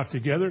we were out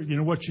together, you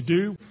know what you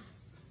do?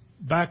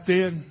 Back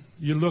then,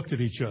 you looked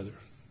at each other.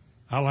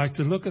 I like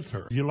to look at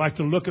her. You like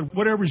to look at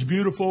whatever is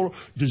beautiful,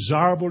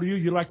 desirable to you.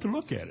 You like to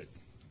look at it.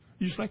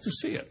 You just like to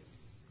see it.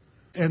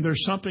 And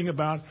there's something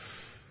about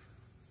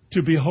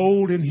to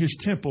behold in his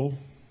temple,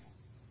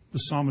 the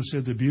psalmist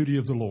said, the beauty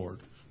of the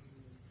Lord.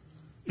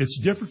 It's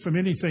different from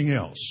anything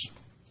else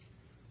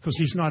because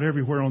he's not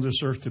everywhere on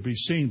this earth to be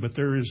seen, but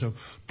there is a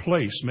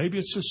place. Maybe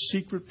it's a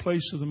secret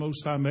place of the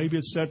Most High. Maybe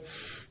it's that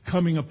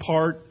coming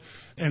apart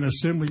and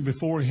assembling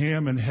before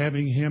him and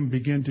having him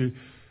begin to,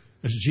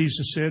 as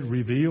Jesus said,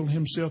 reveal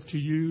himself to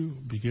you,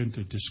 begin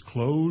to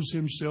disclose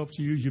himself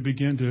to you. You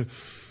begin to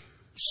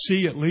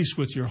see, at least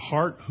with your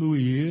heart, who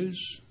he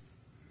is.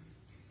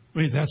 I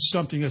mean, that's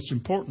something that's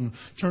important.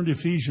 Turn to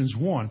Ephesians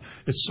 1.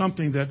 It's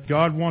something that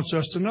God wants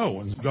us to know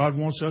and God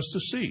wants us to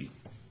see.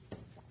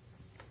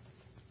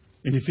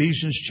 In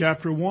Ephesians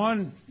chapter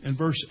 1 and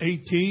verse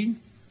 18,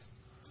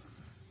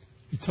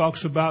 he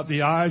talks about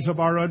the eyes of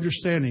our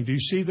understanding. Do you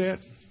see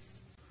that?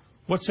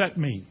 What's that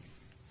mean?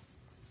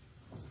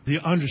 The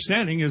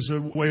understanding is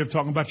a way of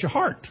talking about your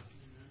heart,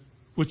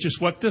 which is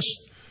what this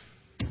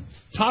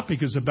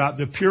topic is about,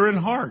 the pure in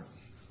heart.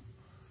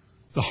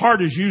 The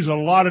heart is used a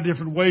lot of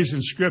different ways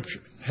in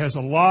Scripture. It has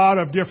a lot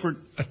of different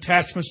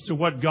attachments to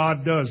what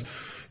God does.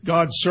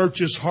 God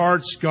searches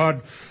hearts.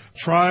 God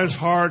tries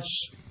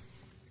hearts.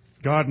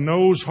 God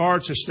knows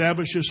hearts,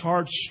 establishes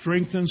hearts,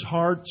 strengthens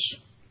hearts.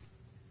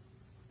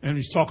 And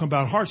he's talking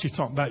about hearts. He's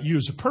talking about you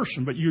as a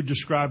person, but you're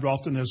described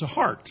often as a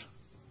heart.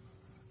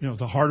 You know,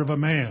 the heart of a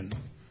man.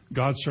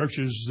 God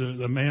searches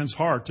the man's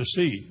heart to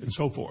see and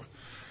so forth.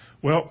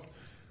 Well,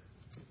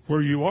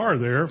 where you are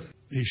there,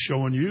 he's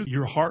showing you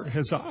your heart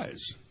has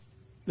eyes.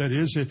 That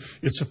is,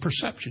 it's a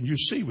perception. You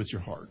see with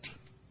your heart.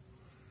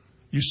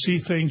 You see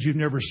things you've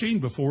never seen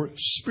before,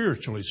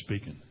 spiritually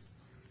speaking.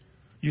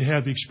 You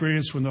have the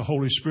experience when the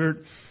Holy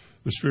Spirit,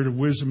 the Spirit of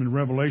wisdom and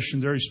revelation,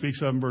 there he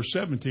speaks of in verse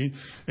 17,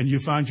 and you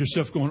find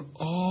yourself going,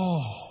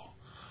 oh,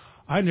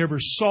 I never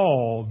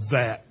saw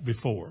that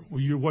before.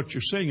 Well, what you're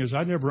saying is,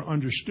 I never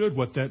understood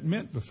what that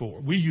meant before.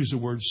 We use the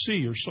word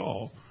see or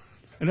saw,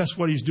 and that's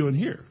what he's doing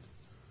here.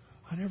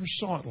 I never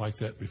saw it like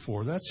that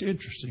before. That's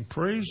interesting.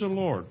 Praise the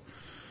Lord.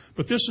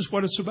 But this is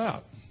what it's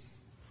about.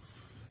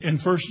 In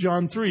 1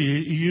 John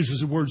 3, he uses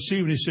the word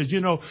see when he says,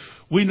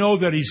 we know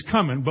that he's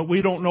coming, but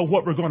we don't know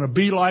what we're going to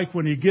be like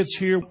when he gets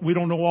here. We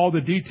don't know all the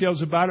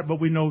details about it,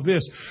 but we know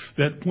this,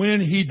 that when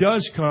he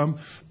does come,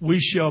 we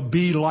shall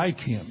be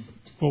like him.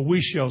 For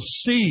we shall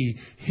see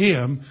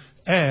him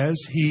as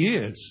he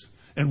is.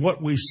 And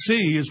what we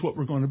see is what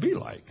we're going to be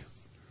like.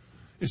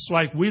 It's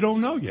like we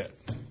don't know yet.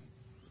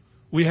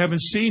 We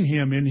haven't seen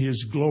him in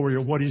his glory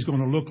or what he's going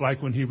to look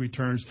like when he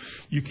returns.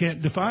 You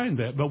can't define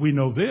that. But we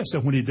know this,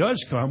 that when he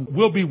does come,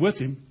 we'll be with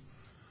him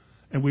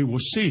and we will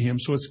see him.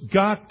 So it's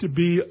got to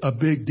be a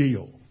big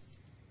deal.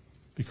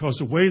 Because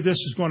the way this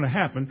is going to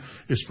happen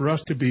is for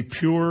us to be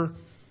pure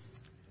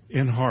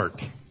in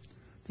heart.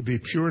 To be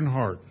pure in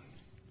heart.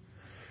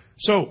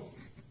 So,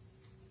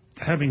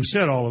 having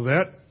said all of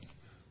that,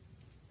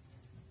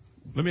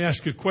 let me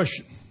ask you a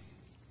question.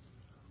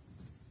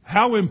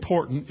 How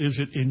important is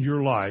it in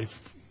your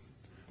life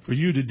for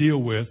you to deal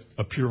with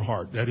a pure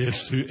heart? That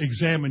is, to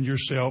examine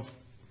yourself,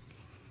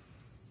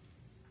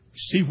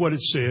 see what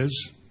it says,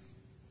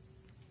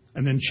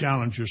 and then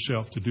challenge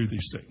yourself to do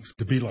these things,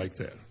 to be like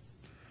that.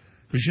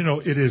 Because,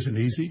 it isn't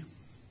easy.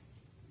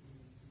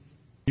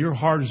 Your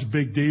heart is a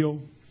big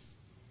deal.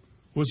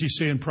 What does he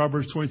say in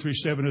Proverbs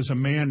 23:7? As a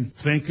man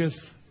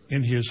thinketh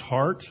in his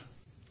heart,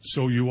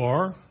 so you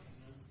are.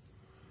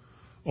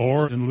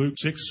 Or in Luke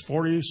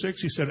 6:46,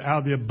 he said, out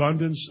of the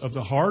abundance of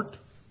the heart,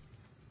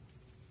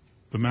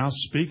 the mouth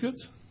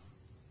speaketh.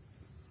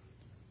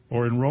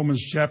 Or in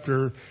Romans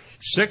chapter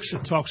 6,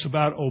 it talks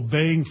about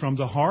obeying from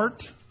the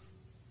heart.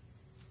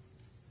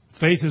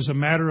 Faith is a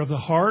matter of the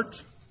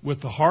heart.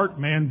 With the heart,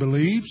 man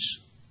believes.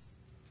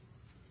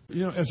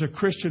 As a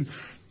Christian,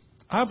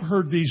 I've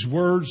heard these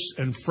words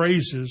and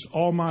phrases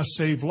all my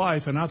saved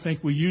life, and I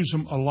think we use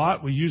them a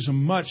lot. We use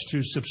them much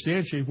to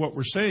substantiate what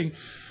we're saying.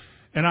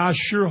 And I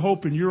sure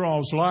hope in your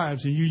all's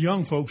lives, and you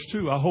young folks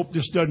too, I hope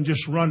this doesn't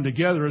just run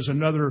together as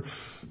another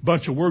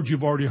bunch of words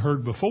you've already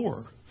heard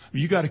before.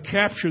 You got to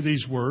capture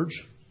these words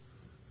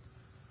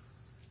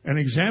and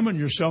examine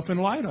yourself in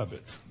light of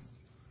it.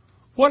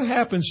 What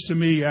happens to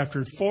me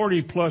after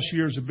 40 plus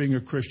years of being a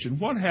Christian?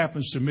 What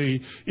happens to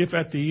me if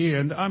at the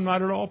end I'm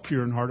not at all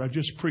pure in heart? I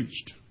just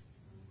preached.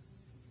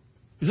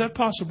 Is that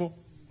possible?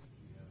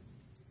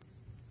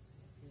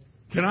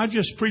 Can I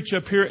just preach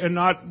up here and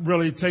not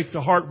really take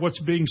to heart what's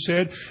being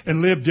said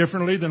and live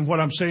differently than what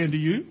I'm saying to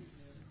you?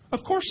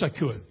 Of course I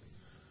could.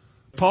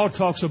 Paul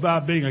talks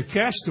about being a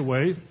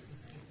castaway.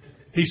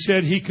 He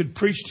said he could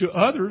preach to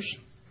others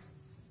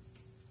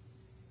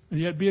and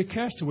yet be a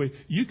castaway.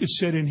 You could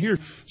sit in here.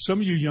 Some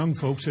of you young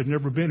folks have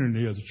never been in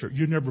any other church.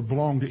 You've never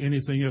belonged to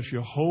anything else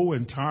your whole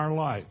entire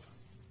life.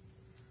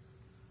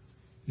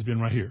 It's been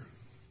right here.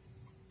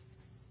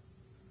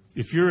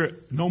 If you're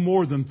no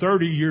more than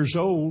 30 years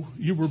old,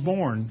 you were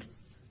born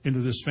into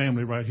this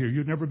family right here.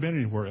 You've never been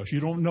anywhere else. You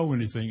don't know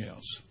anything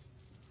else.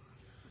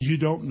 You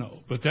don't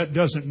know. But that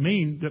doesn't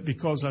mean that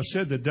because I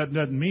said that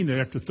doesn't mean that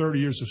after 30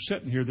 years of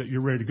sitting here that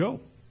you're ready to go.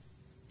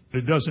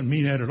 It doesn't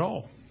mean that at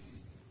all.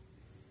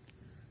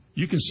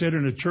 You can sit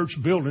in a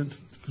church building,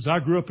 because I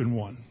grew up in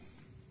one.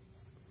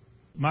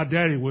 My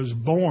daddy was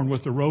born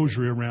with the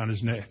rosary around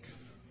his neck.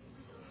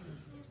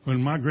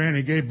 When my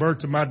granny gave birth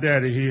to my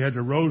daddy, he had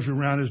the rosary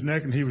around his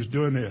neck and he was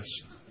doing this.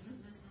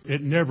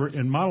 It never,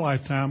 in my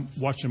lifetime,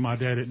 watching my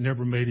dad, it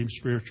never made him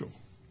spiritual.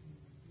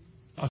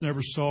 I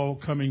never saw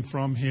coming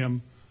from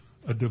him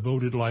a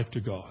devoted life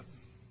to God.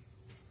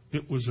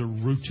 It was a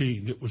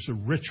routine. It was a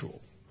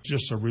ritual.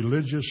 Just a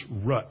religious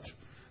rut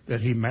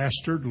that he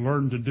mastered,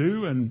 learned to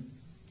do, and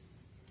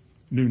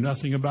knew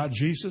nothing about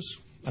Jesus.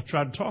 I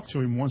tried to talk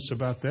to him once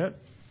about that.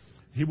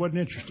 He wasn't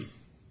interested.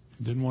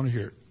 Didn't want to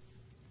hear it.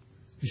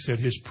 He said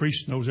his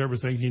priest knows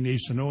everything he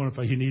needs to know, and if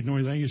he needed to know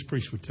anything, his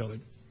priest would tell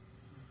him.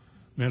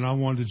 Man, I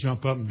wanted to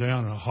jump up and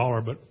down and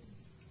holler, but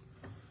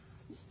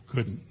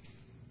couldn't.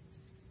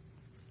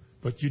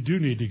 But you do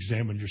need to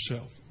examine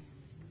yourself.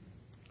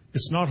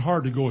 It's not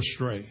hard to go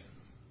astray.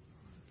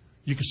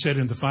 You could sit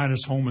in the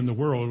finest home in the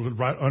world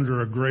right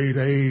under a grade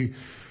A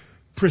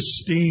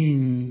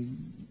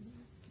pristine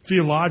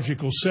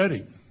theological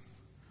setting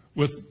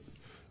with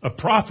a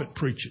prophet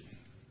preaching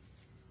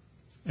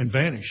and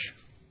vanish,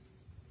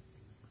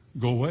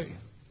 go away.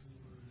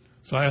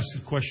 So I ask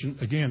the question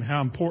again,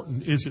 how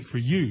important is it for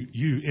you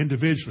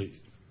individually,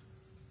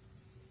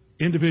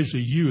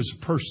 you as a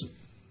person,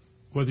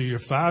 whether you're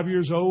 5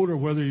 years old or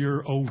whether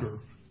you're older,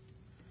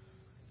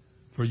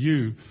 for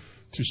you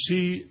to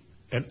see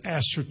and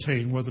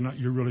ascertain whether or not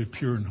you're really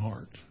pure in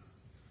heart?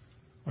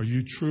 Are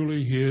you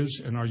truly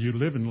His, and are you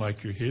living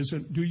like you're His,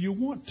 and do you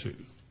want to?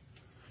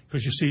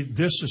 Because you see,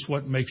 this is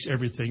what makes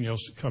everything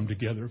else come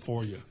together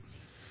for you.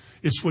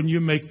 It's when you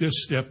make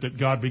this step that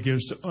God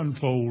begins to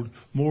unfold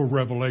more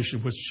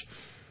revelation, which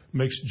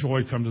makes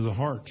joy come to the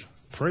heart.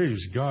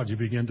 Praise God, you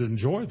begin to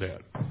enjoy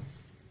that.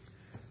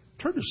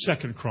 Turn to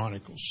 2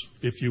 Chronicles,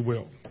 if you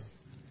will.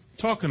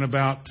 Talking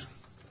about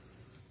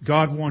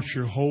God wants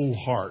your whole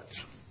heart.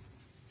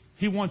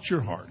 He wants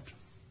your heart.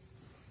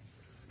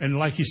 And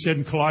like He said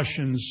in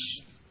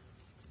Colossians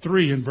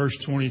 3 and verse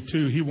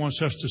 22, He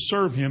wants us to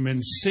serve Him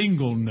in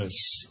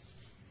singleness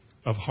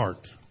of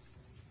heart.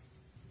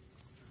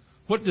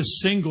 What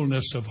does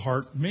singleness of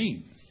heart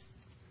mean?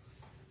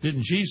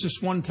 Didn't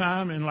Jesus one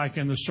time, in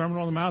the Sermon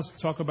on the Mount,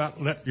 talk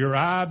about let your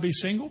eye be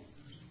single?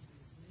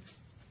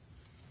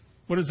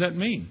 What does that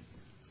mean?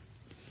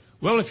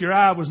 Well, if your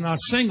eye was not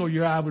single,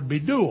 your eye would be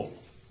dual.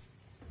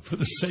 For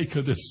the sake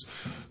of this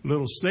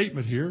little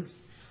statement here,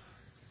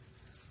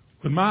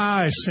 when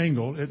my eye is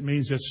single, it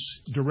means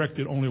it's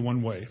directed only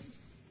one way.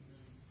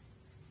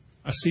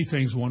 I see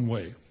things one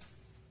way.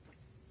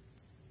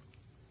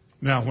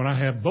 Now, when I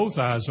have both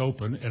eyes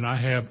open and I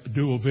have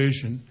dual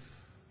vision,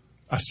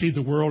 I see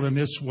the world in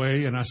its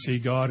way and I see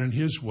God in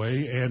His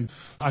way, and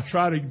I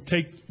try to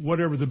take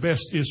whatever the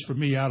best is for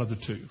me out of the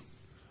two.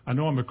 I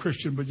know I'm a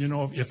Christian, but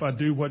if I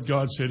do what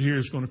God said here,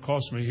 it's going to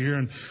cost me here,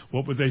 and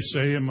what would they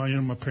say? And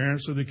my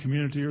parents or the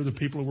community or the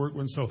people I work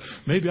with? So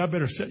maybe I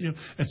better set, And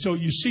so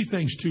you see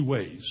things two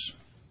ways,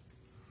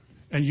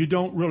 and you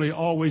don't really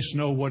always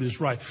know what is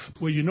right.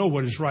 Well, you know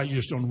what is right, you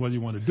just don't know whether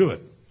you want to do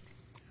it.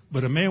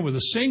 But a man with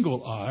a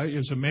single eye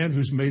is a man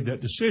who's made that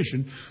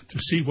decision to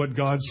see what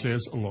God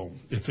says alone.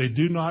 If they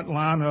do not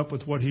line up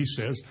with what He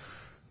says,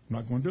 I'm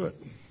not going to do it.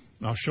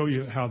 And I'll show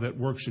you how that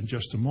works in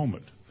just a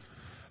moment.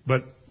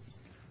 But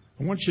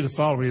I want you to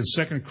follow me in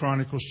 2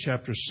 Chronicles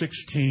chapter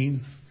 16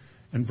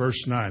 and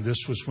verse 9.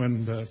 This was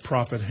when the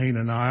prophet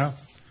Hananiah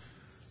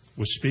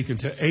was speaking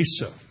to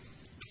Asa.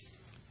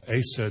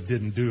 Asa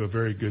didn't do a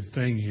very good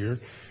thing here.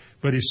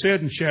 But he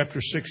said in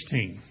chapter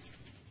 16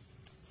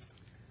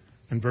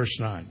 and verse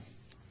 9,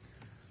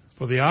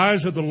 "For the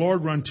eyes of the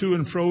Lord run to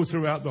and fro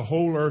throughout the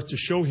whole earth to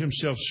show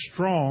Himself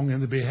strong in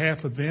the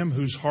behalf of them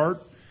whose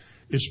heart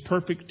is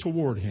perfect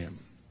toward Him."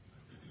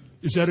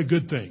 Is that a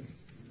good thing?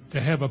 To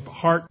have a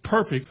heart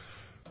perfect?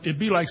 It'd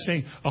be like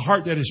saying a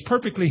heart that is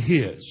perfectly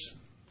His.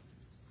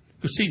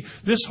 You see,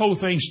 this whole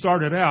thing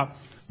started out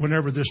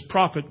whenever this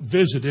prophet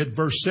visited,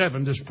 verse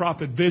 7, this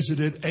prophet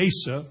visited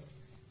Asa,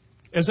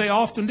 as they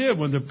often did.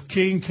 When the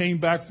king came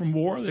back from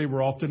war, they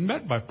were often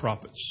met by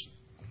prophets.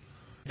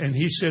 And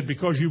he said,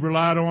 because you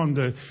relied on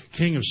the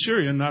king of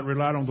Syria and not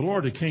relied on the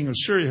Lord, the king of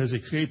Syria has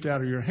escaped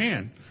out of your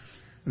hand.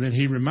 And then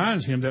he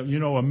reminds him that,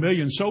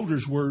 1,000,000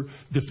 soldiers were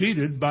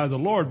defeated by the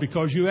Lord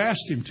because you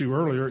asked Him to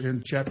earlier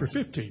in chapter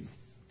 15.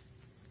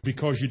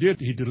 Because you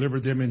did, He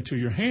delivered them into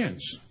your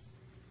hands.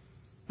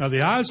 Now,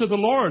 the eyes of the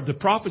Lord, the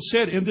prophet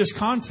said in this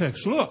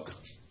context, look,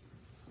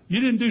 you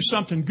didn't do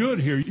something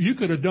good here. You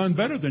could have done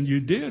better than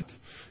you did.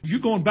 You're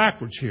going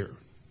backwards here.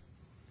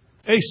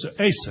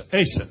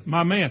 Asa,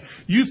 my man,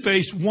 you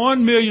faced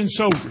 1,000,000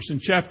 soldiers in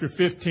chapter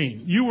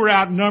 15. You were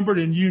outnumbered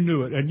and you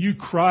knew it. And you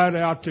cried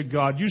out to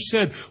God. You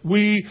said,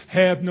 we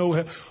have no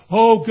help.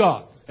 Oh,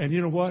 God. And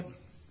you know what?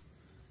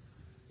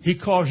 He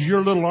caused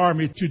your little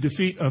army to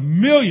defeat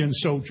 1,000,000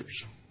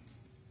 soldiers.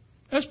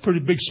 That's a pretty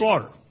big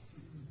slaughter.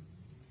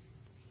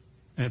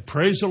 And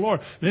praise the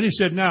Lord. Then He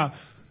said, now,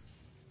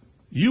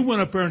 you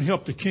went up there and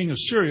helped the king of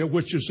Syria,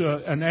 which is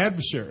an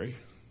adversary.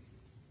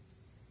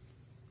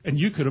 And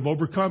you could have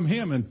overcome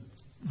him and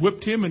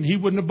whipped him, and he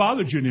wouldn't have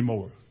bothered you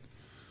anymore.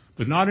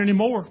 But not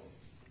anymore.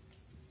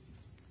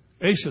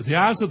 Asa, the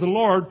eyes of the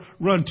Lord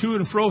run to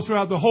and fro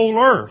throughout the whole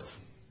earth.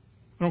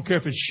 I don't care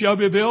if it's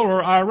Shelbyville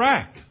or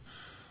Iraq.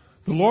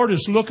 The Lord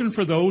is looking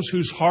for those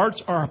whose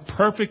hearts are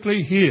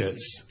perfectly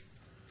His,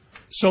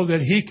 so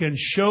that He can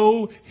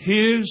show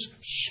His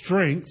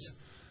strength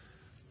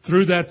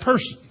through that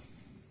person.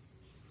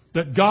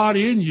 That God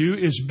in you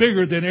is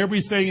bigger than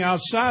everything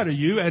outside of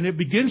you, and it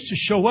begins to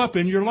show up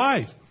in your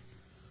life.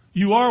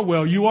 You are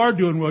well. You are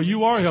doing well.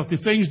 You are healthy.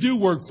 Things do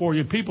work for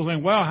you. People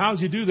think, well, how does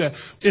He do that?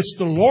 It's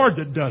the Lord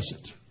that does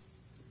it.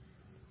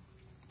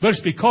 But it's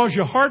because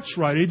your heart's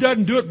right. He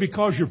doesn't do it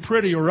because you're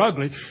pretty or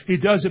ugly. He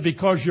does it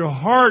because your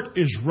heart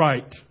is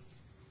right.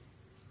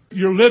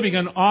 You're living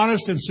an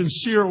honest and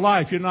sincere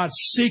life. You're not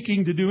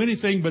seeking to do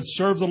anything but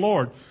serve the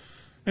Lord.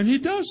 And He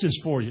does this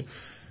for you.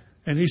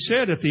 And He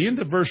said at the end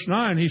of verse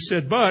 9, He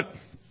said, but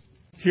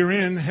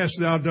herein hast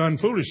thou done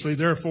foolishly.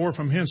 Therefore,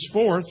 from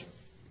henceforth,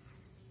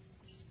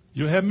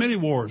 You'll have many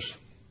wars.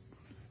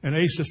 And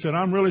Asa said,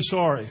 I'm really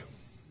sorry.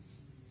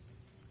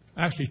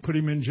 Actually put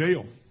him in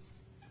jail.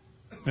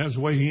 That was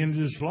the way he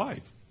ended his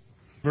life.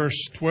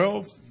 Verse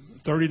 12,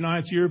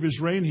 39th year of his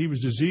reign, he was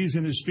diseased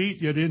in his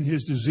feet, yet in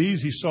his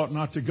disease he sought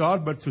not to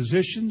God, but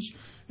physicians,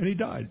 and he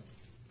died.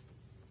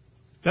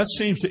 That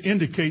seems to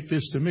indicate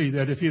this to me,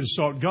 that if he had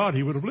sought God,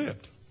 he would have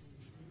lived.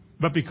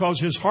 But because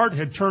his heart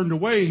had turned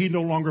away, he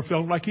no longer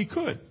felt like he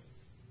could.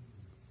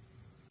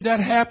 That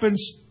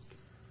happens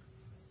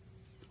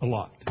a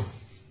lot,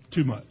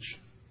 too much.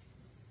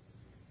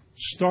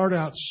 Start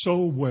out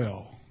so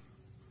well,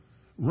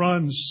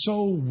 run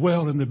so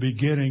well in the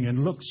beginning,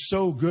 and look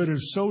so good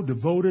and so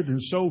devoted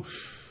and so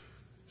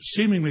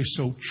seemingly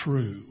so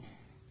true.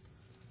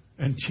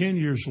 And 10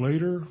 years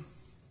later,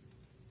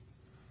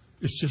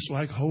 it's just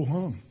like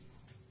ho-hum.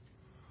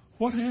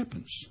 What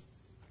happens?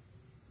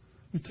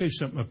 Let me tell you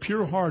something. A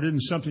pure heart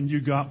isn't something you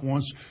got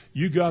once.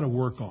 You got to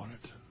work on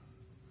it.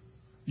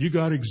 You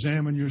got to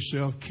examine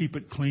yourself, keep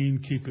it clean,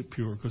 keep it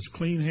pure. Because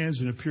clean hands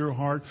and a pure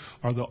heart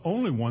are the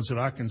only ones that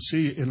I can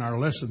see in our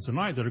lesson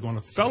tonight that are going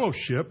to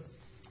fellowship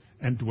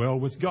and dwell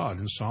with God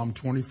in Psalm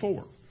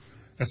 24.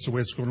 That's the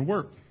way it's going to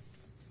work.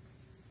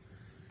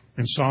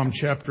 In Psalm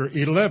chapter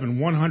 11,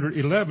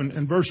 111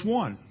 and verse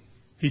 1,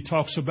 he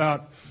talks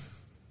about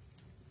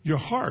your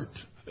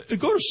heart.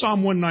 Go to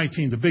Psalm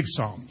 119, the big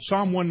psalm.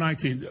 Psalm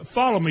 119.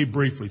 Follow me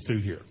briefly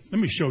through here. Let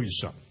me show you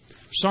something.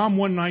 Psalm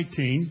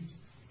 119,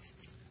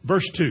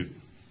 verse 2.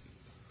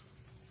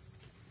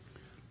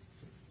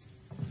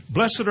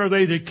 Blessed are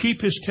they that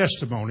keep his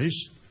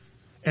testimonies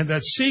and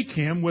that seek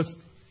him with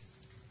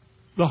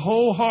the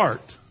whole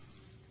heart.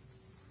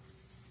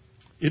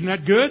 Isn't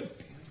that good?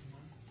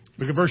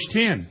 Look at verse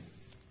 10.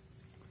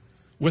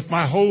 With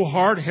my whole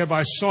heart have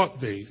I sought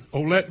thee.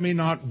 O let me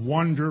not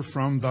wander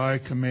from thy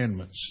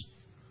commandments.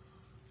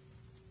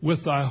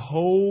 With thy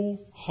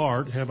whole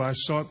heart have I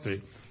sought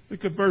thee.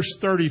 Look at verse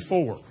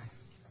 34.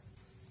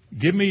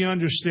 Give me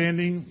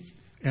understanding,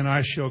 and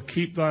I shall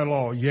keep thy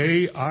law.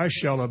 Yea, I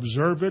shall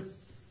observe it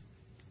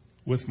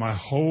with my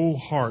whole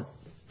heart.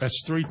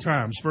 That's 3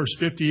 times. Verse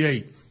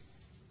 58.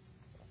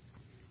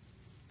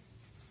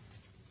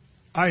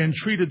 I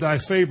entreated thy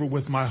favor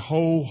with my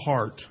whole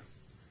heart.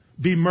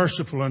 Be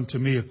merciful unto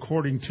me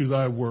according to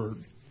thy word.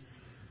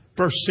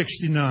 Verse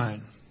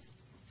 69.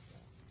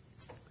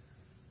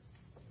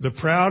 The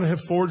proud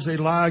have forged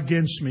a lie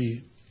against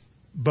me,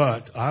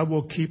 but I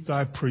will keep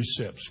thy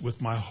precepts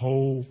with my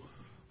whole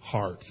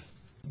heart.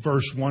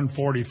 Verse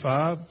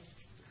 145.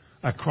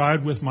 I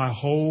cried with my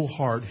whole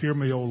heart. Hear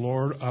me, O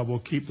Lord, I will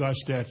keep thy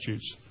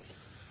statutes.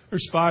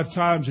 There's 5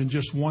 times in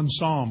just one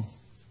psalm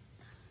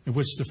in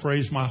which the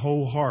phrase my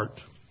whole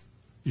heart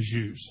is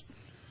used.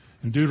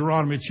 In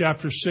Deuteronomy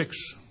chapter 6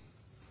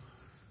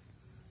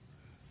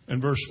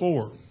 and verse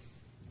 4,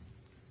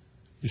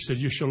 he said,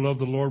 you shall love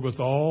the Lord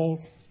with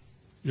all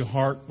your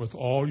heart, with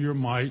all your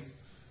might,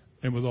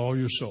 and with all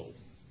your soul.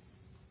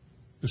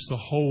 It's the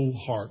whole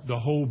heart, the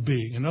whole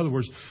being. In other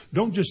words,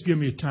 don't just give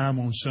me a time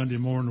on Sunday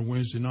morning or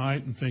Wednesday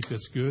night and think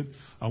that's good.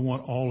 I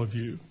want all of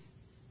you.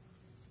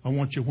 I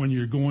want you when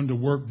you're going to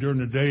work during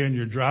the day and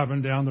you're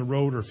driving down the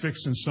road or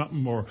fixing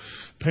something or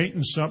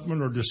painting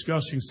something or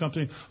discussing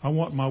something. I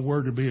want my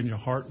word to be in your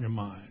heart and your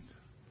mind.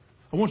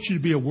 I want you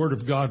to be a word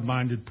of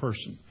God-minded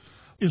person.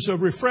 It's a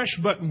refresh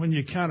button when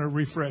you kind of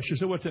refresh. Is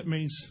that what that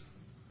means?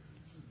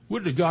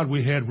 Would to God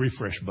we had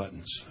refresh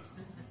buttons.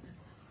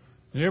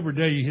 And every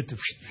day you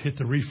hit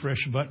the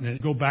refresh button and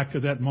go back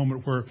to that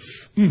moment where,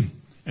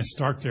 and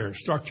start there.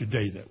 Start your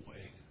day that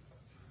way.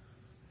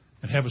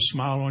 And have a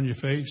smile on your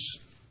face.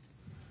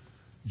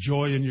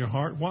 Joy in your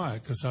heart. Why?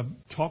 Because I'm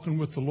talking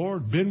with the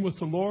Lord, been with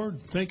the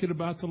Lord, thinking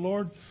about the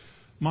Lord.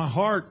 My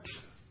heart,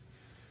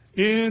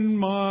 in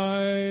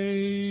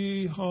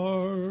my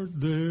heart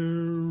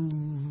there.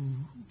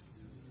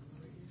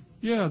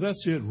 Yeah,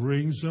 that's it.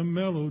 Rings a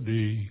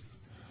melody.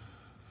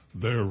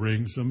 There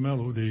rings a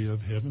melody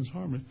of heaven's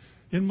harmony.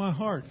 In my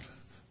heart.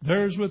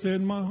 There's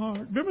within my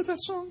heart. Remember that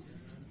song?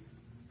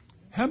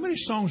 How many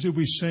songs did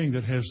we sing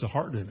that has the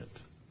heart in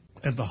it?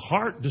 And the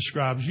heart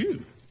describes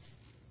you.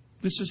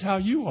 This is how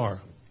you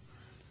are.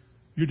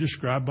 You're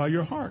described by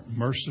your heart.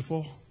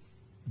 Merciful,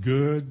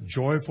 good,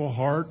 joyful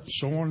heart,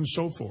 so on and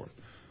so forth.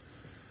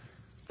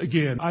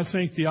 Again, I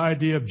think the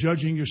idea of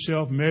judging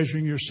yourself,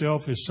 measuring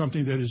yourself is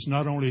something that is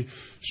not only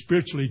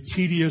spiritually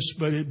tedious,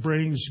 but it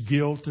brings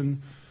guilt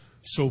and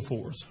so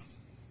forth.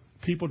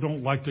 People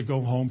don't like to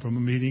go home from a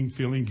meeting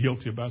feeling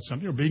guilty about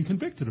something or being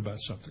convicted about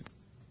something.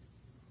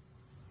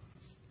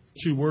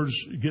 2 words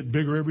get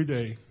bigger every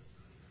day.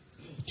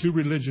 2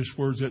 religious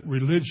words that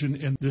religion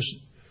in this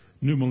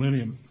new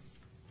millennium.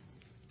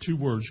 2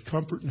 words,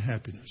 comfort and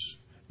happiness.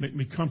 Make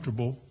me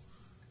comfortable.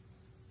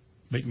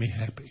 Make me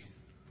happy.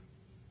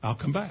 I'll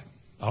come back.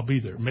 I'll be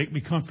there. Make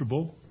me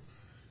comfortable.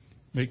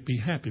 Make me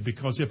happy.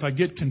 Because if I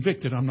get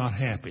convicted, I'm not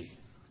happy.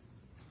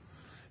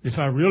 If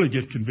I really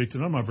get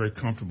convicted, I'm not very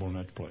comfortable in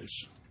that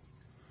place.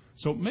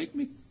 So make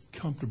me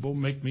comfortable.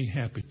 Make me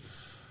happy.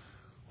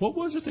 What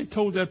was it they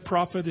told that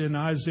prophet in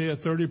Isaiah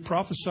 30?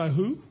 Prophesy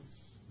who?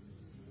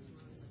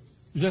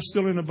 Is that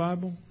still in the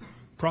Bible?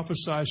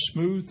 Prophesy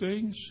smooth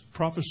things?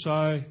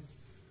 Prophesy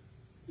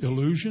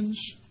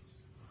illusions?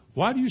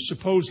 Why do you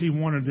suppose he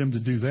wanted them to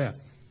do that?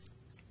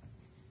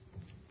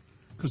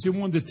 Because he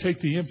wanted to take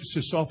the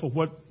emphasis off of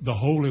what the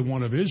Holy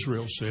One of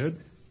Israel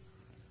said.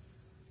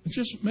 And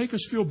just make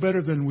us feel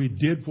better than we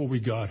did before we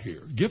got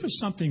here. Give us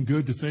something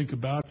good to think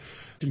about.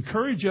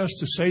 Encourage us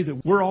to say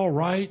that we're all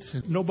right.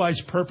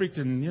 Nobody's perfect.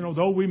 And,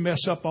 though we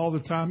mess up all the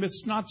time,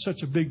 it's not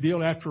such a big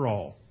deal after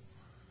all.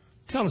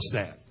 Tell us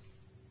that.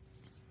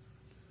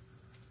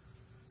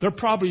 There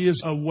probably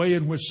is a way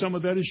in which some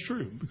of that is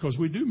true, because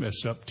we do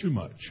mess up too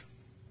much.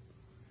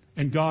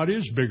 And God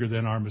is bigger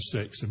than our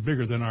mistakes and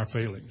bigger than our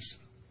failings.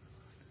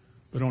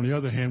 But on the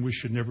other hand, we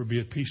should never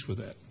be at peace with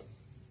that.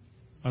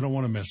 I don't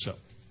want to mess up.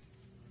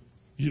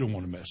 You don't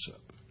want to mess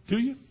up, do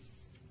you?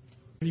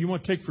 You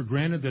want to take for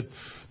granted that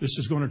this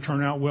is going to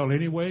turn out well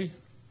anyway?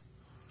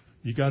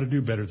 You got to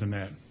do better than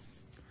that.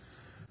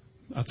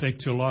 I think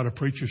to a lot of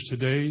preachers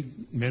today,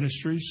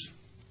 ministries,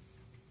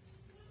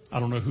 I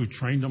don't know who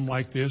trained them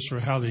like this or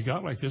how they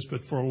got like this,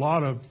 but for a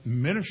lot of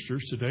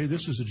ministers today,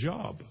 this is a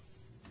job.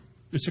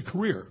 It's a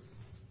career.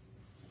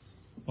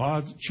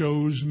 I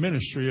chose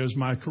ministry as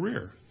my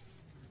career.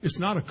 It's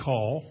not a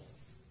call.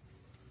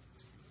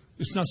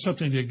 It's not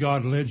something that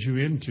God led you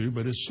into,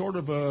 but it's sort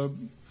of a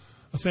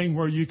thing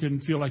where you can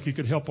feel like you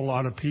could help a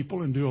lot of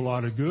people and do a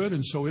lot of good,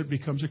 and so it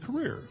becomes a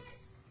career.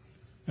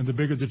 And the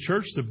bigger the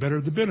church, the better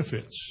the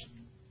benefits.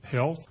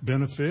 Health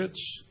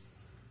benefits,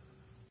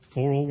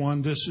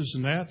 401 this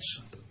and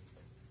that's,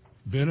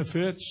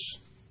 benefits,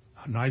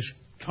 a nice,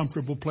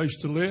 comfortable place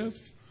to live.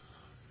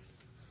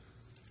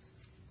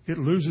 It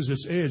loses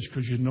its edge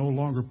because you no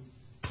longer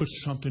put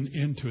something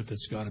into it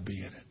that's got to be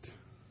in it.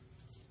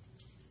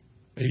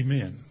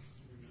 Amen.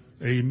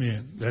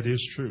 Amen. That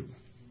is true.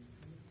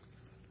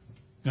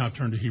 Now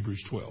turn to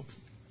Hebrews 12.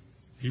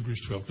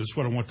 Hebrews 12. That's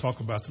what I want to talk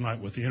about tonight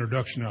with the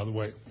introduction out of the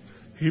way.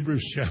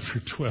 Hebrews chapter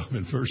 12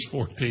 and verse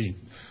 14.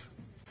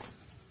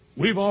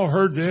 We've all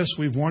heard this.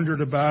 We've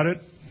wondered about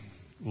it.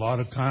 A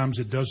lot of times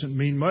it doesn't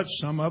mean much.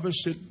 Some of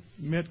us it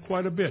meant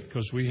quite a bit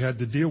because we had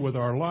to deal with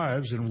our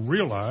lives and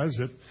realize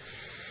that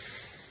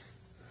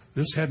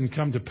this hadn't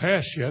come to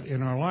pass yet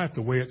in our life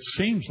the way it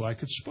seems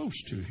like it's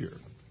supposed to here.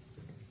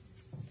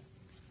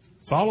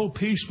 Follow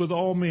peace with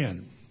all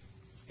men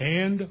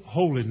and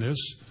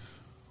holiness,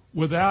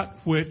 without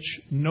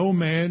which no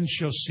man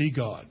shall see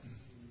God.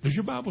 Does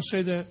your Bible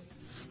say that?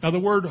 Now, the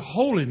word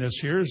holiness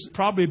here is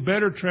probably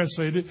better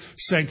translated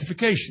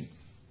sanctification.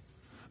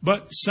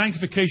 But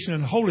sanctification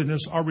and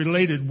holiness are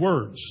related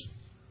words.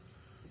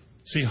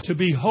 See, to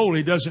be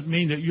holy doesn't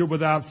mean that you're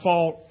without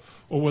fault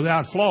or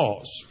without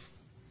flaws.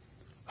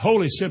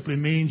 Holy simply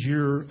means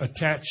you're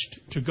attached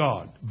to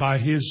God by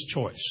His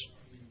choice.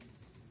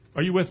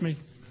 Are you with me?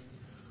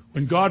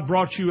 When God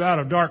brought you out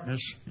of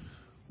darkness,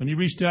 when He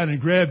reached down and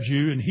grabbed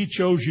you and He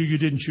chose you, you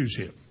didn't choose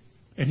Him.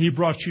 And He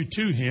brought you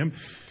to Him.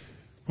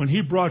 When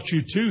He brought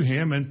you to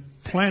Him and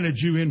planted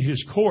you in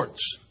His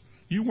courts,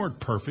 you weren't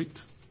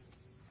perfect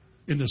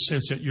in the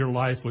sense that your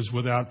life was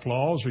without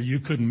flaws or you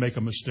couldn't make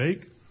a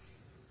mistake.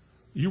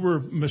 You were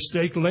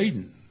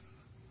mistake-laden.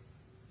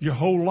 Your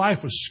whole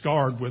life was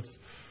scarred with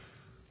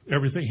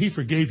everything. He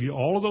forgave you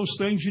all of those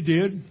things you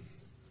did,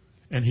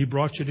 and He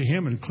brought you to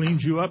Him and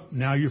cleaned you up.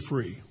 Now you're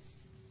free.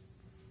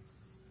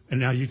 And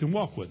now you can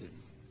walk with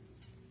Him.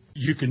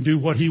 You can do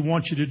what He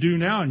wants you to do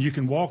now, and you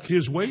can walk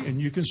His way,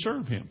 and you can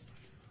serve Him.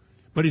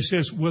 But He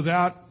says,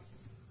 without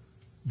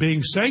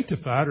being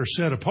sanctified or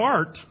set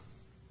apart,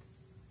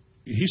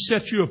 He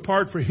set you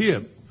apart for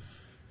Him.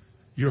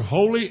 You're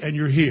holy and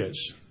you're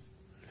His.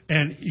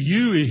 And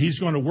you, He's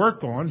going to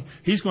work on.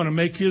 He's going to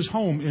make His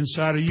home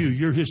inside of you.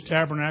 You're His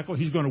tabernacle.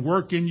 He's going to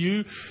work in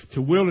you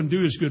to will and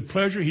do His good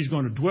pleasure. He's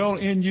going to dwell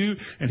in you,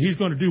 and He's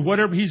going to do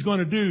whatever He's going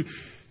to do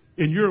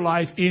in your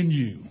life in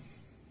you.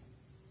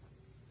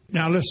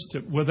 Now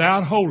listen,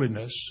 without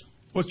holiness,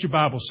 what's your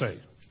Bible say?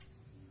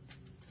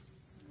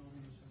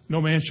 No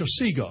man shall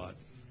see God.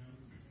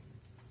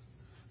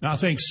 Now I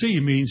think see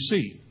means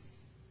see.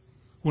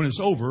 When it's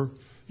over,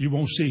 you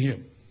won't see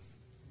Him.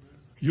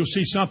 You'll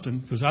see something,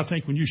 because I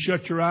think when you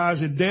shut your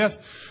eyes in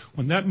death,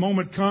 when that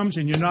moment comes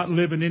and you're not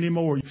living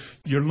anymore,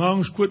 your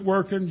lungs quit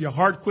working, your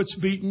heart quits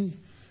beating,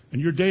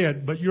 and you're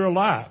dead, but you're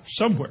alive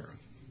somewhere.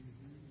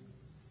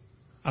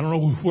 I don't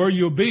know where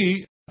you'll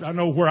be. I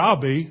know where I'll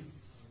be.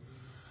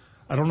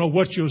 I don't know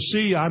what you'll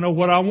see. I know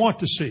what I want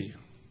to see.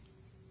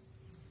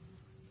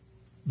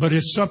 But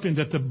it's something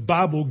that the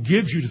Bible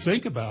gives you to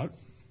think about.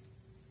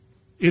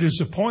 It is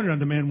appointed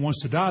unto man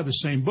once to die, the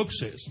same book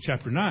says, in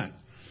chapter 9.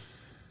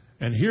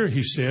 And here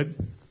He said,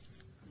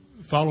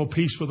 follow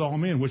peace with all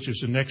men, which is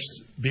the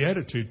next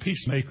beatitude,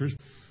 peacemakers.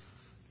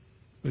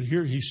 But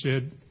here He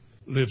said,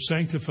 live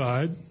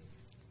sanctified,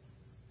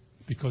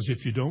 because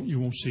if you don't, you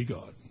won't see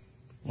God.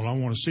 Well, I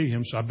want to see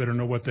Him, so I better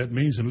know what that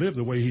means and live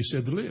the way He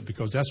said to live,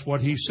 because that's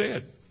what He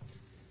said.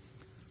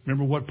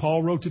 Remember what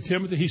Paul wrote to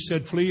Timothy? He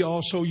said, flee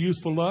also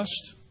youthful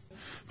lust.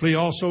 Flee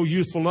also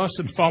youthful lust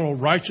and follow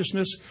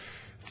righteousness,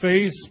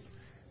 faith,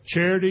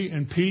 charity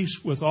and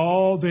peace with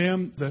all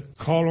them that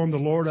call on the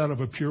Lord out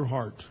of a pure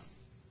heart,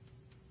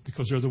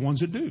 because they're the ones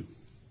that do.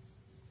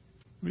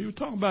 We were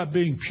talking about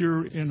being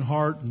pure in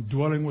heart and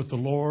dwelling with the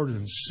Lord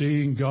and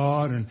seeing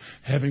God and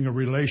having a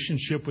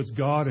relationship with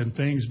God and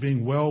things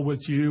being well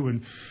with you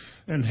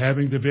and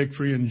having the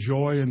victory and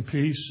joy and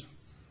peace.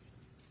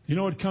 You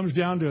know, it comes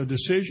down to a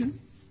decision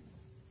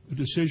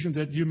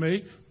that you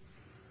make.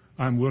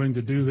 I'm willing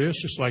to do this,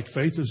 just like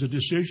faith is a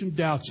decision,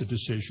 doubt's a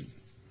decision.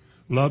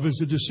 Love is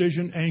a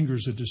decision, anger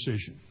is a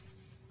decision.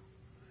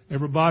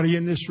 Everybody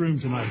in this room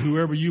tonight,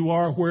 whoever you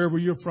are, wherever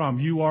you're from,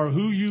 you are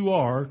who you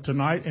are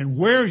tonight and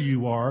where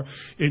you are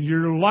in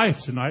your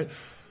life tonight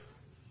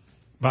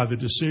by the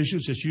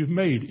decisions that you've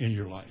made in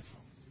your life.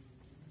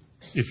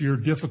 If you're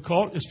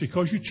difficult, it's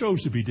because you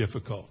chose to be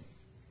difficult.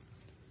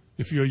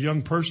 If you're a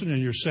young person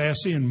and you're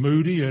sassy and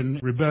moody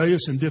and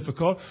rebellious and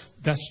difficult,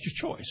 that's your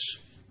choice.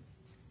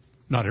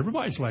 Not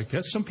everybody's like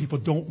that. Some people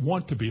don't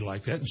want to be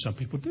like that, and some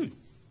people do.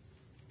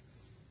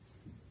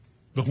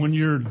 But when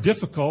you're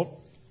difficult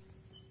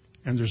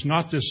and there's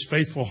not this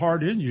faithful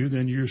heart in you,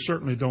 then you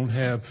certainly don't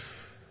have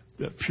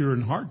that pure in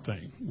heart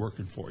thing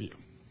working for you.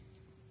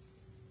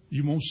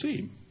 You won't see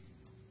Him.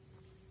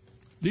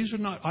 These are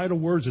not idle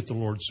words that the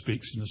Lord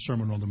speaks in the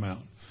Sermon on the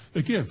Mount.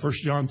 Again, 1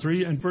 John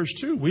 3 and verse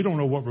 2, we don't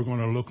know what we're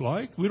going to look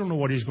like. We don't know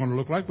what He's going to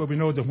look like, but we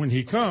know that when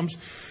He comes,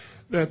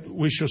 that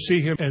we shall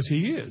see Him as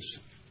He is.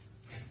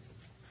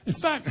 In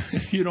fact,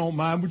 if you don't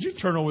mind, would you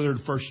turn over there to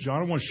 1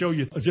 John? I want to show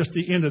you just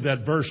the end of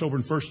that verse over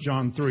in 1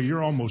 John 3.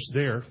 You're almost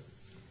there.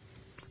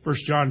 1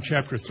 John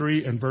chapter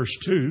 3 and verse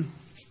 2.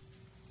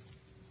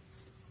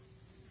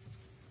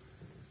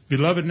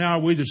 Beloved, now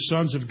are we the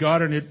sons of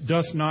God, and it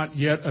doth not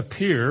yet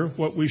appear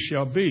what we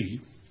shall be.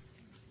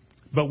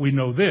 But we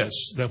know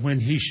this, that when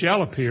He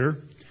shall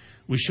appear,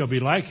 we shall be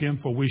like Him,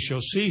 for we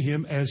shall see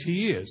Him as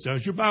He is.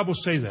 Does your Bible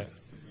say that?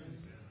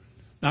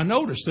 Now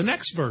notice the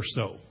next verse,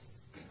 though.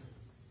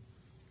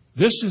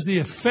 This is the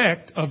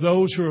effect of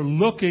those who are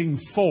looking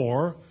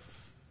for,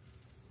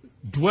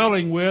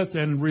 dwelling with,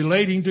 and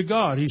relating to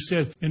God. He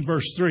says in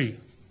verse 3,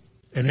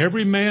 and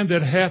every man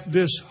that hath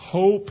this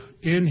hope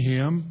in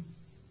Him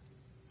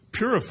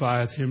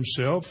purifieth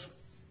himself,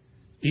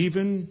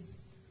 even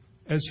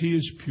as he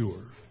is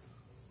pure.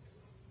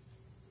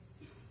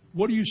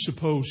 What do you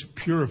suppose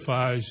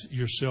purifies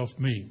yourself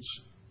means?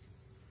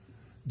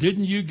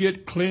 Didn't you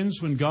get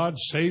cleansed when God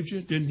saved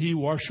you? Didn't He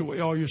wash away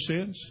all your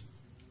sins?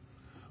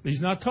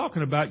 He's not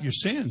talking about your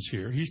sins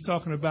here. He's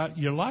talking about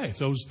your life,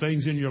 those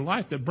things in your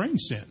life that bring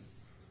sin.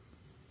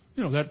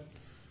 You know, that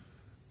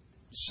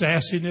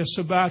sassiness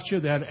about you,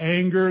 that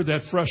anger,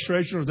 that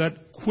frustration, or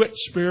that quit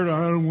spirit,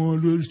 I don't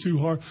want to do this too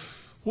hard.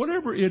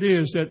 Whatever it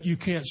is that you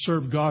can't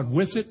serve God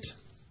with it,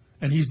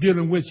 and He's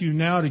dealing with you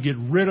now to get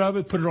rid of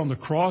it, put it on the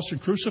cross and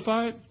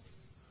crucify it.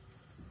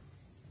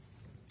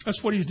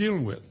 That's what He's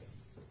dealing with.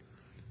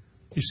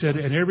 He said,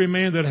 and every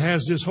man that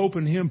has this hope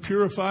in Him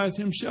purifieth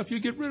himself. You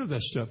get rid of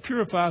that stuff.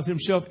 Purifieth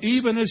himself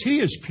even as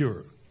He is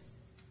pure.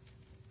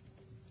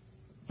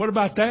 What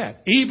about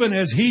that? Even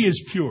as He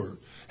is pure.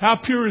 How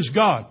pure is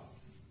God?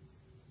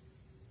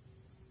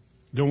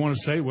 Don't want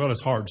to say? Well,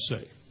 it's hard to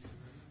say.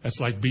 That's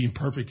like being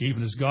perfect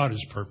even as God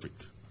is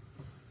perfect.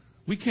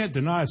 We can't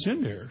deny it's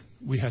in there.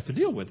 We have to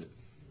deal with it.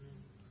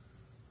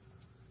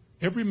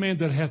 Every man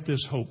that hath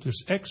this hope,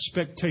 this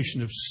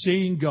expectation of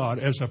seeing God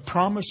as a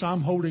promise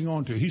I'm holding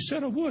on to. He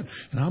said I would,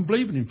 and I'm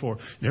believing Him for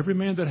it. And every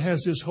man that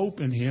has this hope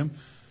in Him,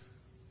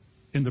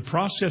 in the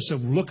process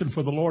of looking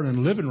for the Lord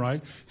and living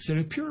right, He said,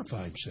 He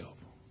purify himself.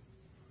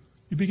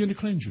 You begin to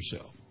cleanse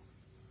yourself.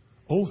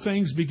 Old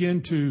things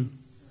begin to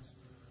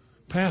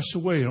pass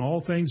away, and all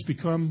things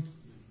become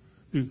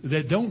new.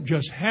 They don't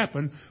just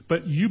happen,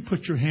 but you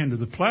put your hand to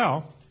the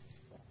plow,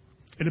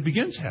 and it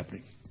begins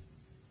happening.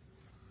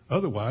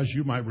 Otherwise,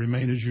 you might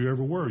remain as you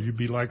ever were. You'd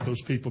be like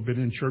those people who've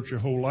been in church your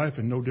whole life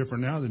and no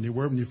different now than you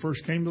were when you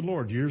first came to the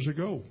Lord years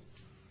ago.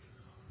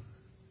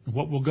 And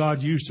what will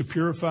God use to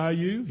purify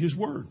you? His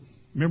Word.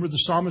 Remember the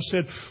psalmist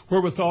said,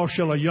 wherewithal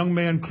shall a young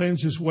man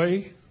cleanse his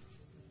way?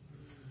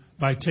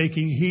 By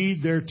taking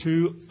heed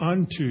thereto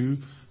unto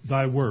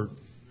Thy Word.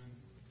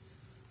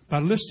 By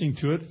listening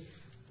to it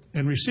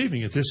and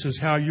receiving it. This is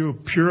how you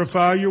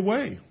purify your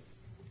way.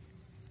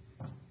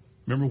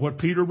 Remember what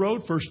Peter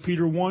wrote? 1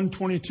 Peter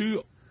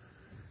 1:22.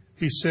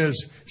 He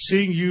says,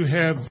 seeing you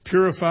have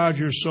purified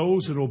your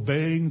souls in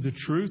obeying the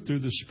truth through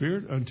the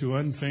Spirit unto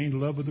unfeigned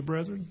love of the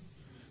brethren.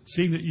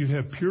 Seeing that you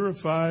have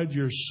purified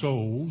your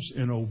souls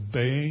in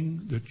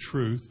obeying the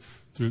truth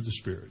through the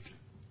Spirit.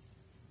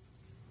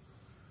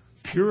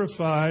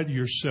 Purified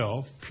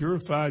yourself,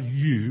 purified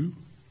you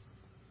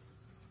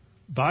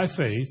by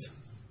faith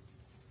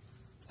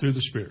through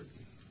the Spirit.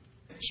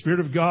 The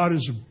Spirit of God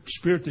is a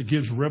Spirit that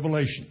gives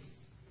revelation.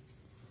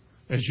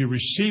 As you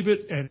receive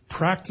it and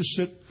practice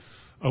it,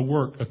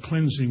 a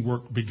cleansing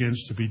work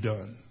begins to be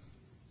done.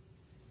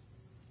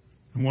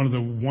 And one of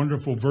the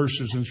wonderful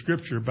verses in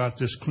Scripture about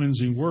this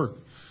cleansing work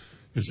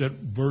is that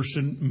verse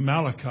in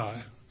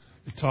Malachi.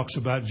 It talks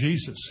about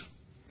Jesus.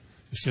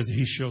 It says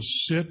He shall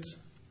sit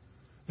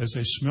as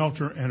a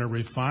smelter and a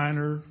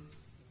refiner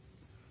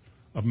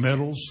of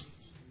metals.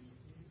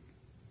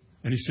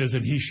 And he says,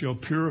 and he shall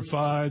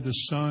purify the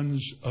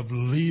sons of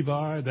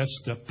Levi.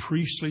 That's the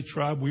priestly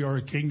tribe. We are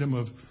a kingdom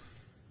of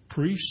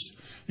priests.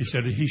 He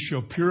said, he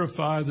shall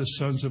purify the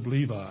sons of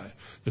Levi,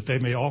 that they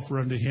may offer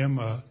unto him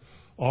a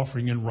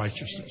offering in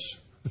righteousness,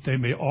 that they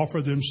may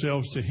offer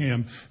themselves to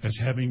him as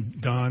having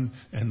done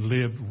and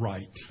lived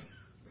right.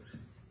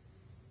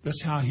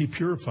 That's how he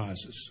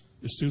purifies us.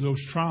 It's through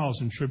those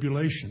trials and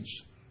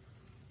tribulations.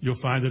 You'll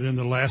find that in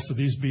the last of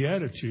these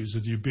Beatitudes,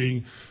 that you're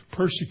being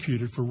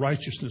persecuted for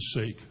righteousness'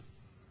 sake.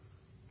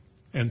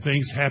 And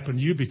things happen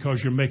to you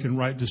because you're making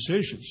right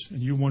decisions.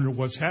 And you wonder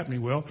what's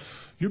happening. Well,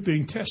 you're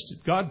being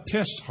tested. God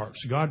tests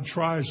hearts. God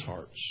tries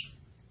hearts.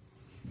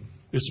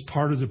 It's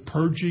part of the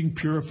purging,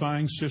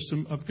 purifying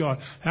system of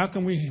God. How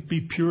can we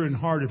be pure in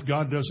heart if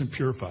God doesn't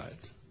purify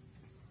it?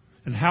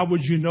 And how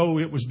would you know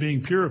it was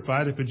being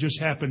purified if it just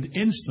happened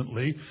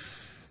instantly?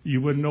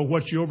 You wouldn't know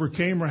what you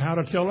overcame or how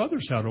to tell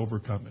others how to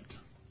overcome it.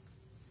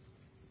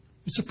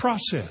 It's a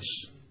process.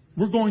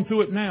 We're going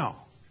through it now.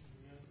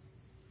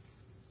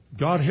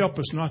 God help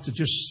us not to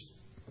just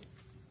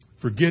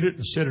forget it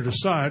and set it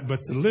aside, but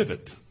to live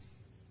it.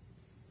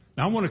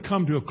 Now I want to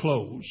come to a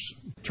close.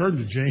 Turn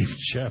to James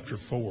chapter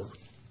 4.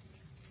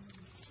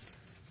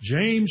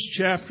 James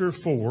chapter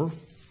 4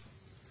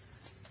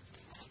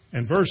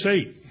 and verse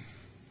 8.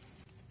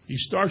 He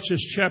starts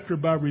this chapter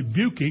by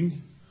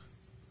rebuking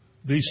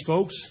these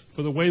folks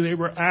for the way they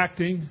were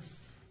acting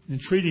and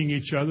treating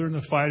each other and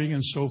the fighting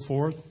and so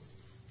forth.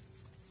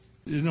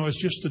 You know,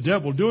 it's just the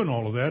devil doing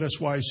all of that. That's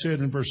why he said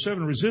in verse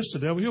 7, resist the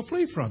devil, he'll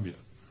flee from you.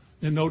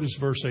 Then notice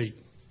verse 8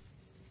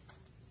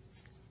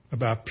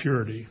 about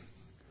purity.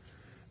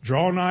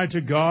 Draw nigh to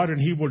God, and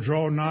he will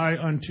draw nigh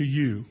unto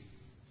you.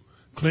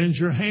 Cleanse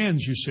your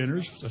hands, you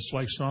sinners. That's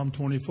like Psalm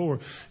 24.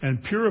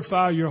 And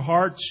purify your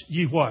hearts,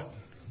 ye what?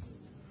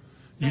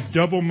 Ye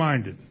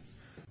double-minded.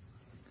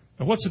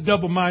 Now, what's a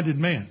double-minded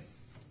man?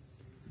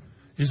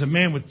 He's a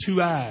man with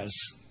two eyes.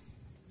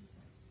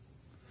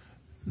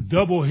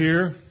 Double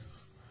here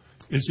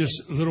is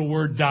this little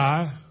word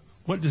die.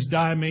 What does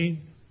die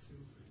mean?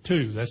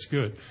 Two. That's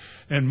good.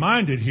 And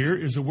minded here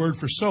is a word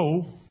for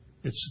soul.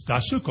 It's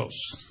dasukos.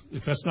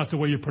 If that's not the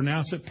way you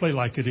pronounce it, play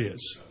like it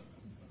is.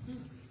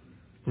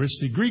 Or it's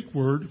the Greek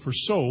word for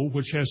soul,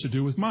 which has to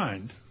do with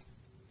mind,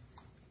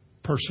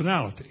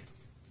 personality,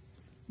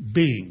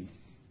 being.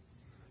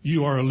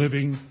 You are a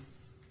living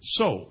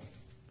soul.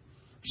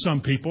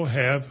 Some people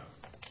have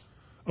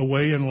a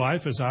way in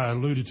life, as I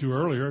alluded to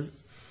earlier,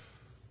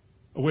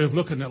 a way of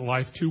looking at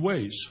life two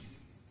ways.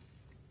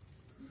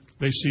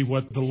 They see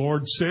what the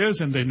Lord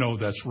says and they know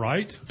that's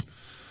right.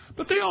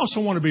 But they also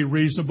want to be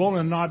reasonable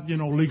and not,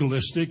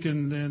 legalistic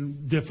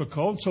and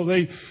difficult. So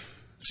they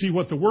see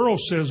what the world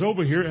says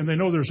over here and they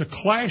know there's a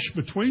clash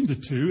between the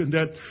two, and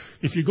that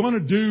if you're going to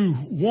do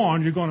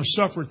one, you're going to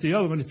suffer at the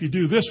other one. If you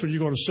do this one,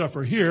 you're going to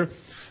suffer here.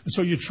 And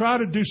so you try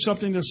to do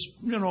something that's,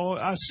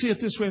 I see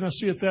it this way and I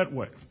see it that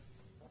way.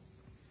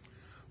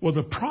 Well,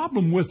 the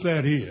problem with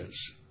that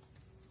is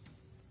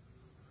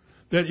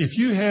that if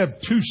you have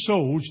two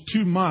souls,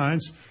 two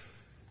minds,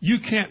 you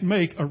can't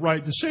make a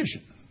right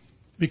decision.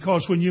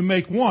 Because when you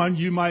make one,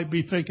 you might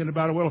be thinking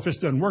about, well, if this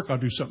doesn't work, I'll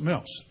do something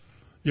else.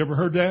 You ever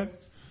heard that?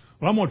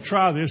 Well, I'm going to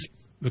try this.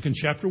 Look in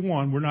chapter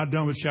 1. We're not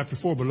done with chapter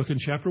 4, but look in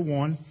chapter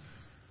 1,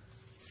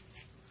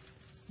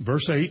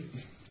 verse 8.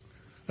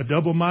 A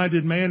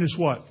double-minded man is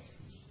what?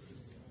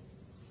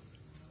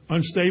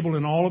 Unstable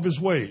in all of his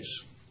ways.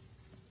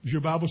 Does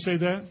your Bible say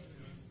that?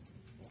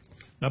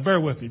 Now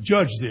bear with me.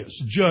 Judge this.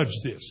 Judge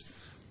this.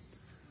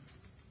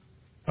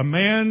 A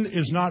man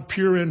is not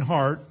pure in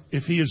heart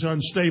if he is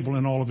unstable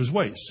in all of his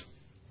ways.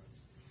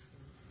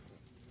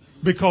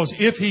 Because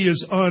if he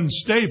is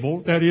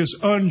unstable, that is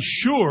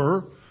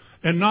unsure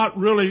and not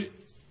really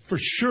for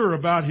sure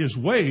about his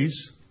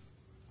ways,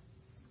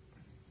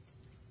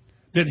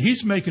 then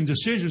he's making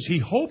decisions he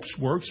hopes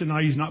works and now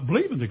he's not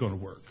believing they're going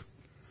to work.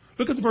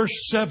 Look at the verse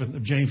 7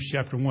 of James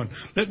chapter 1.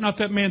 Let not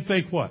that man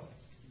think what?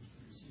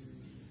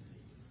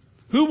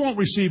 Who won't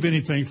receive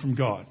anything from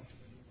God?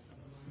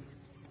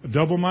 A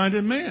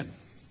double-minded man.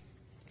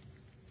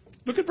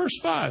 Look at verse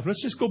 5.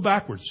 Let's just go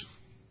backwards.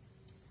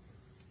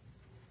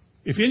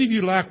 If any of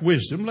you lack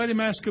wisdom, let him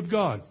ask of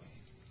God.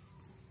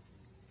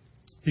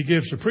 He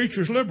gives the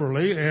preachers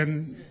liberally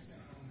and,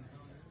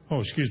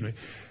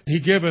 He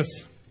giveth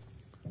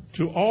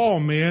to all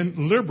men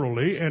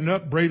liberally and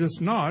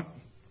upbraideth not,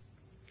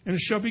 and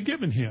it shall be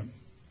given him.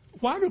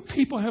 Why do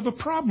people have a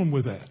problem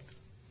with that?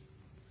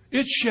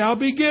 It shall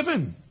be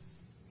given.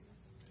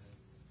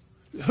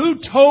 Who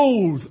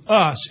told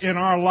us in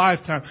our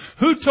lifetime?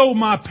 Who told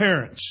my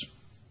parents?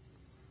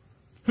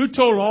 Who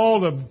told all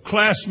the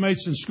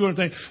classmates in school and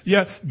things?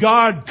 Yeah,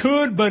 God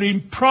could, but He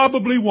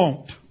probably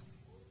won't.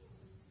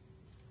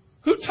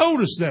 Who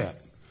told us that?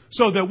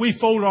 So that we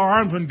fold our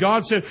arms when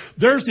God said,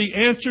 there's the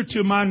answer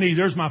to my need.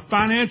 There's my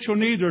financial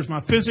need. There's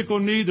my physical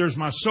need. There's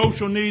my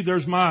social need.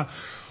 There's my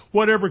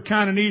whatever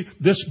kind of need.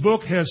 This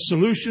book has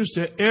solutions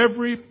to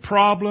every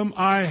problem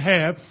I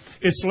have.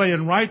 It's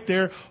laying right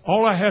there.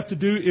 All I have to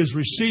do is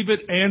receive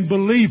it and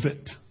believe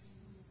it.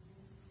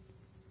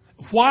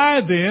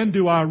 Why then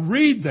do I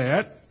read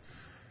that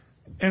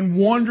and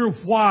wonder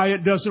why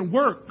it doesn't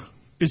work?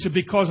 Is it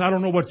because I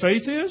don't know what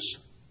faith is?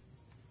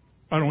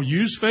 I don't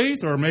use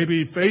faith, or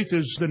maybe faith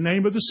is the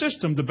name of the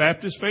system, the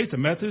Baptist faith, the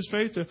Methodist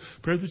faith, the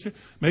Presbyterian.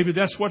 Maybe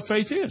that's what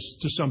faith is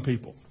to some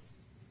people.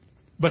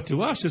 But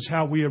to us, it's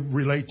how we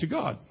relate to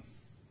God.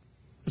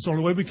 It's the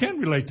only way we can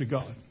relate to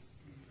God.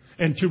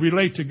 And to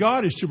relate to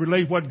God is to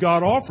relate what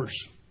God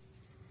offers.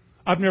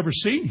 I've never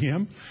seen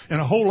Him,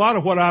 and a whole lot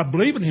of what I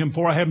believe in Him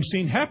for I haven't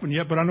seen happen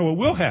yet, but I know it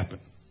will happen.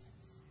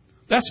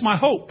 That's my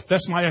hope.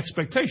 That's my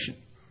expectation.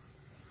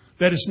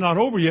 That it's not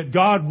over yet.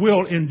 God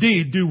will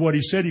indeed do what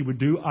He said He would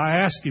do. I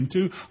ask Him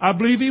to. I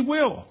believe He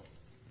will.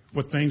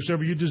 What things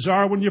ever you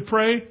desire when you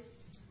pray,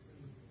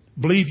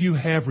 believe you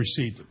have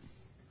received them.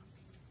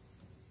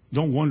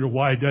 Don't wonder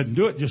why He doesn't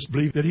do it. Just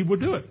believe that He will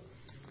do it.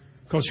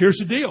 Because here's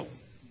the deal.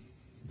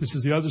 This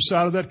is the other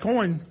side of that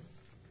coin.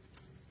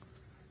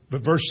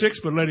 But verse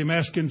 6, but let him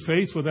ask in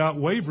faith without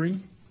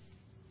wavering.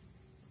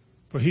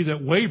 For he that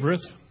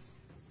wavereth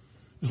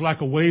is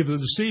like a wave of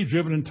the sea,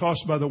 driven and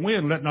tossed by the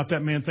wind. Let not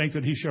that man think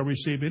that he shall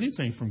receive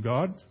anything from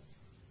God.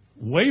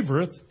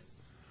 Wavereth,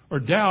 or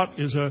doubt,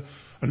 is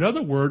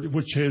another word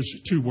which has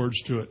two words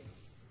to it.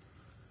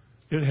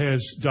 It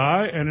has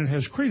die and it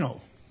has krino.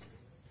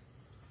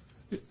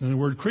 And the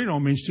word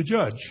krino means to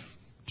judge,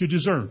 to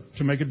discern,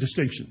 to make a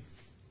distinction.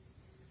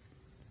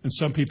 And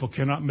some people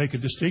cannot make a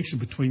distinction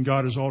between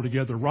God is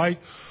altogether right,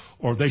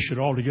 or they should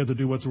altogether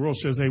do what the world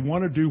says. They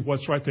want to do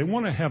what's right. They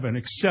want to have an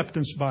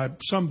acceptance by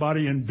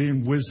somebody and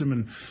being wisdom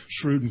and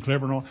shrewd and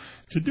clever and all.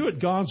 To do it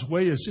God's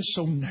way is just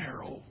so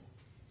narrow.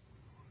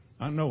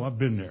 I know, I've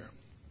been there.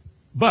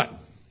 But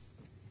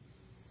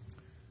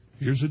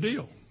here's the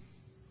deal.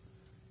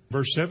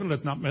 Verse 7,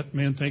 let not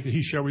man think that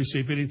he shall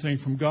receive anything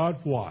from God.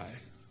 Why?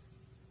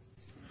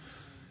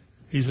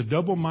 He's a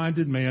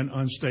double-minded man,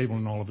 unstable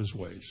in all of his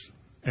ways.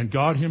 And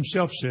God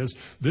Himself says,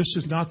 this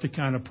is not the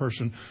kind of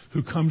person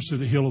who comes to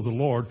the hill of the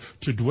Lord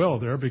to dwell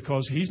there,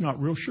 because he's not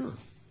real sure.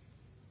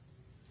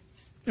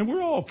 And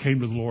we all came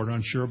to the Lord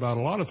unsure about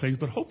a lot of things,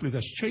 but hopefully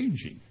that's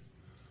changing.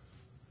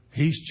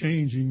 He's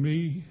changing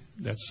me.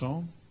 That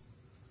song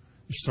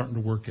is starting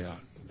to work out.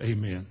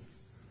 Amen.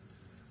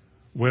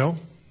 Well,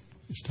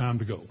 it's time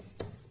to go.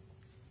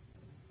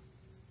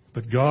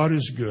 But God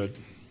is good.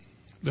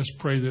 Let's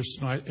pray this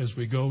tonight as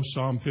we go.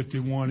 Psalm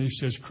 51, He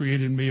says,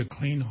 create in me a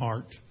clean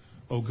heart,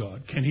 O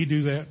God. Can He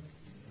do that?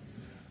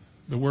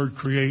 The word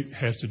create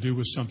has to do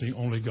with something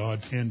only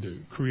God can do.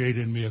 Create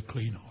in me a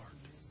clean heart.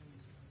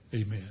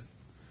 Amen.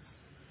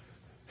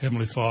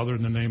 Heavenly Father,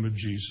 in the name of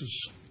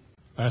Jesus,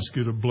 I ask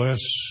You to bless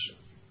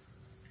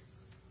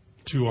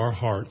to our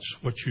hearts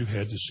what You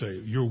had to say,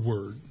 Your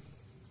word,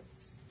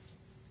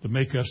 to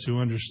make us to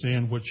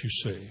understand what You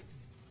say.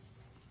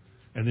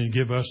 And then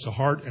give us the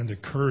heart and the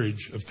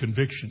courage of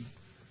conviction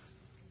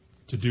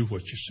to do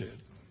what You said,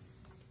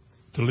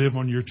 to live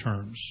on Your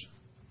terms,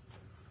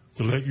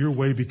 to let Your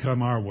way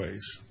become our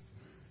ways,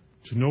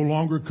 to no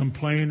longer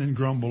complain and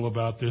grumble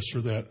about this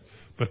or that,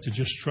 but to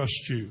just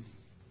trust You.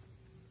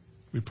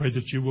 We pray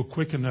that You will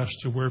quicken us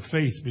to where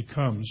faith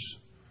becomes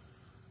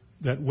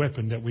that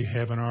weapon that we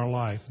have in our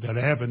life, that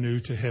avenue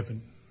to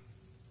heaven.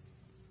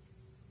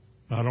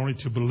 Not only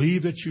to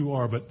believe that You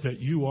are, but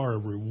that You are a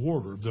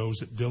rewarder of those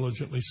that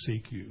diligently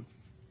seek You.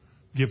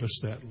 Give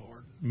us that,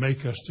 Lord.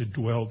 Make us to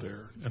dwell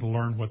there and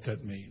learn what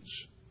that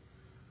means.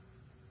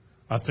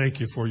 I thank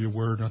You for Your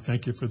word, and I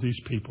thank You for these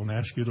people, and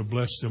ask You to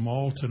bless them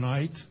all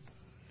tonight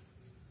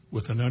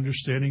with an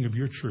understanding of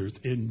Your truth.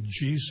 In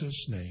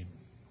Jesus' name,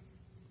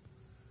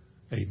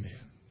 amen.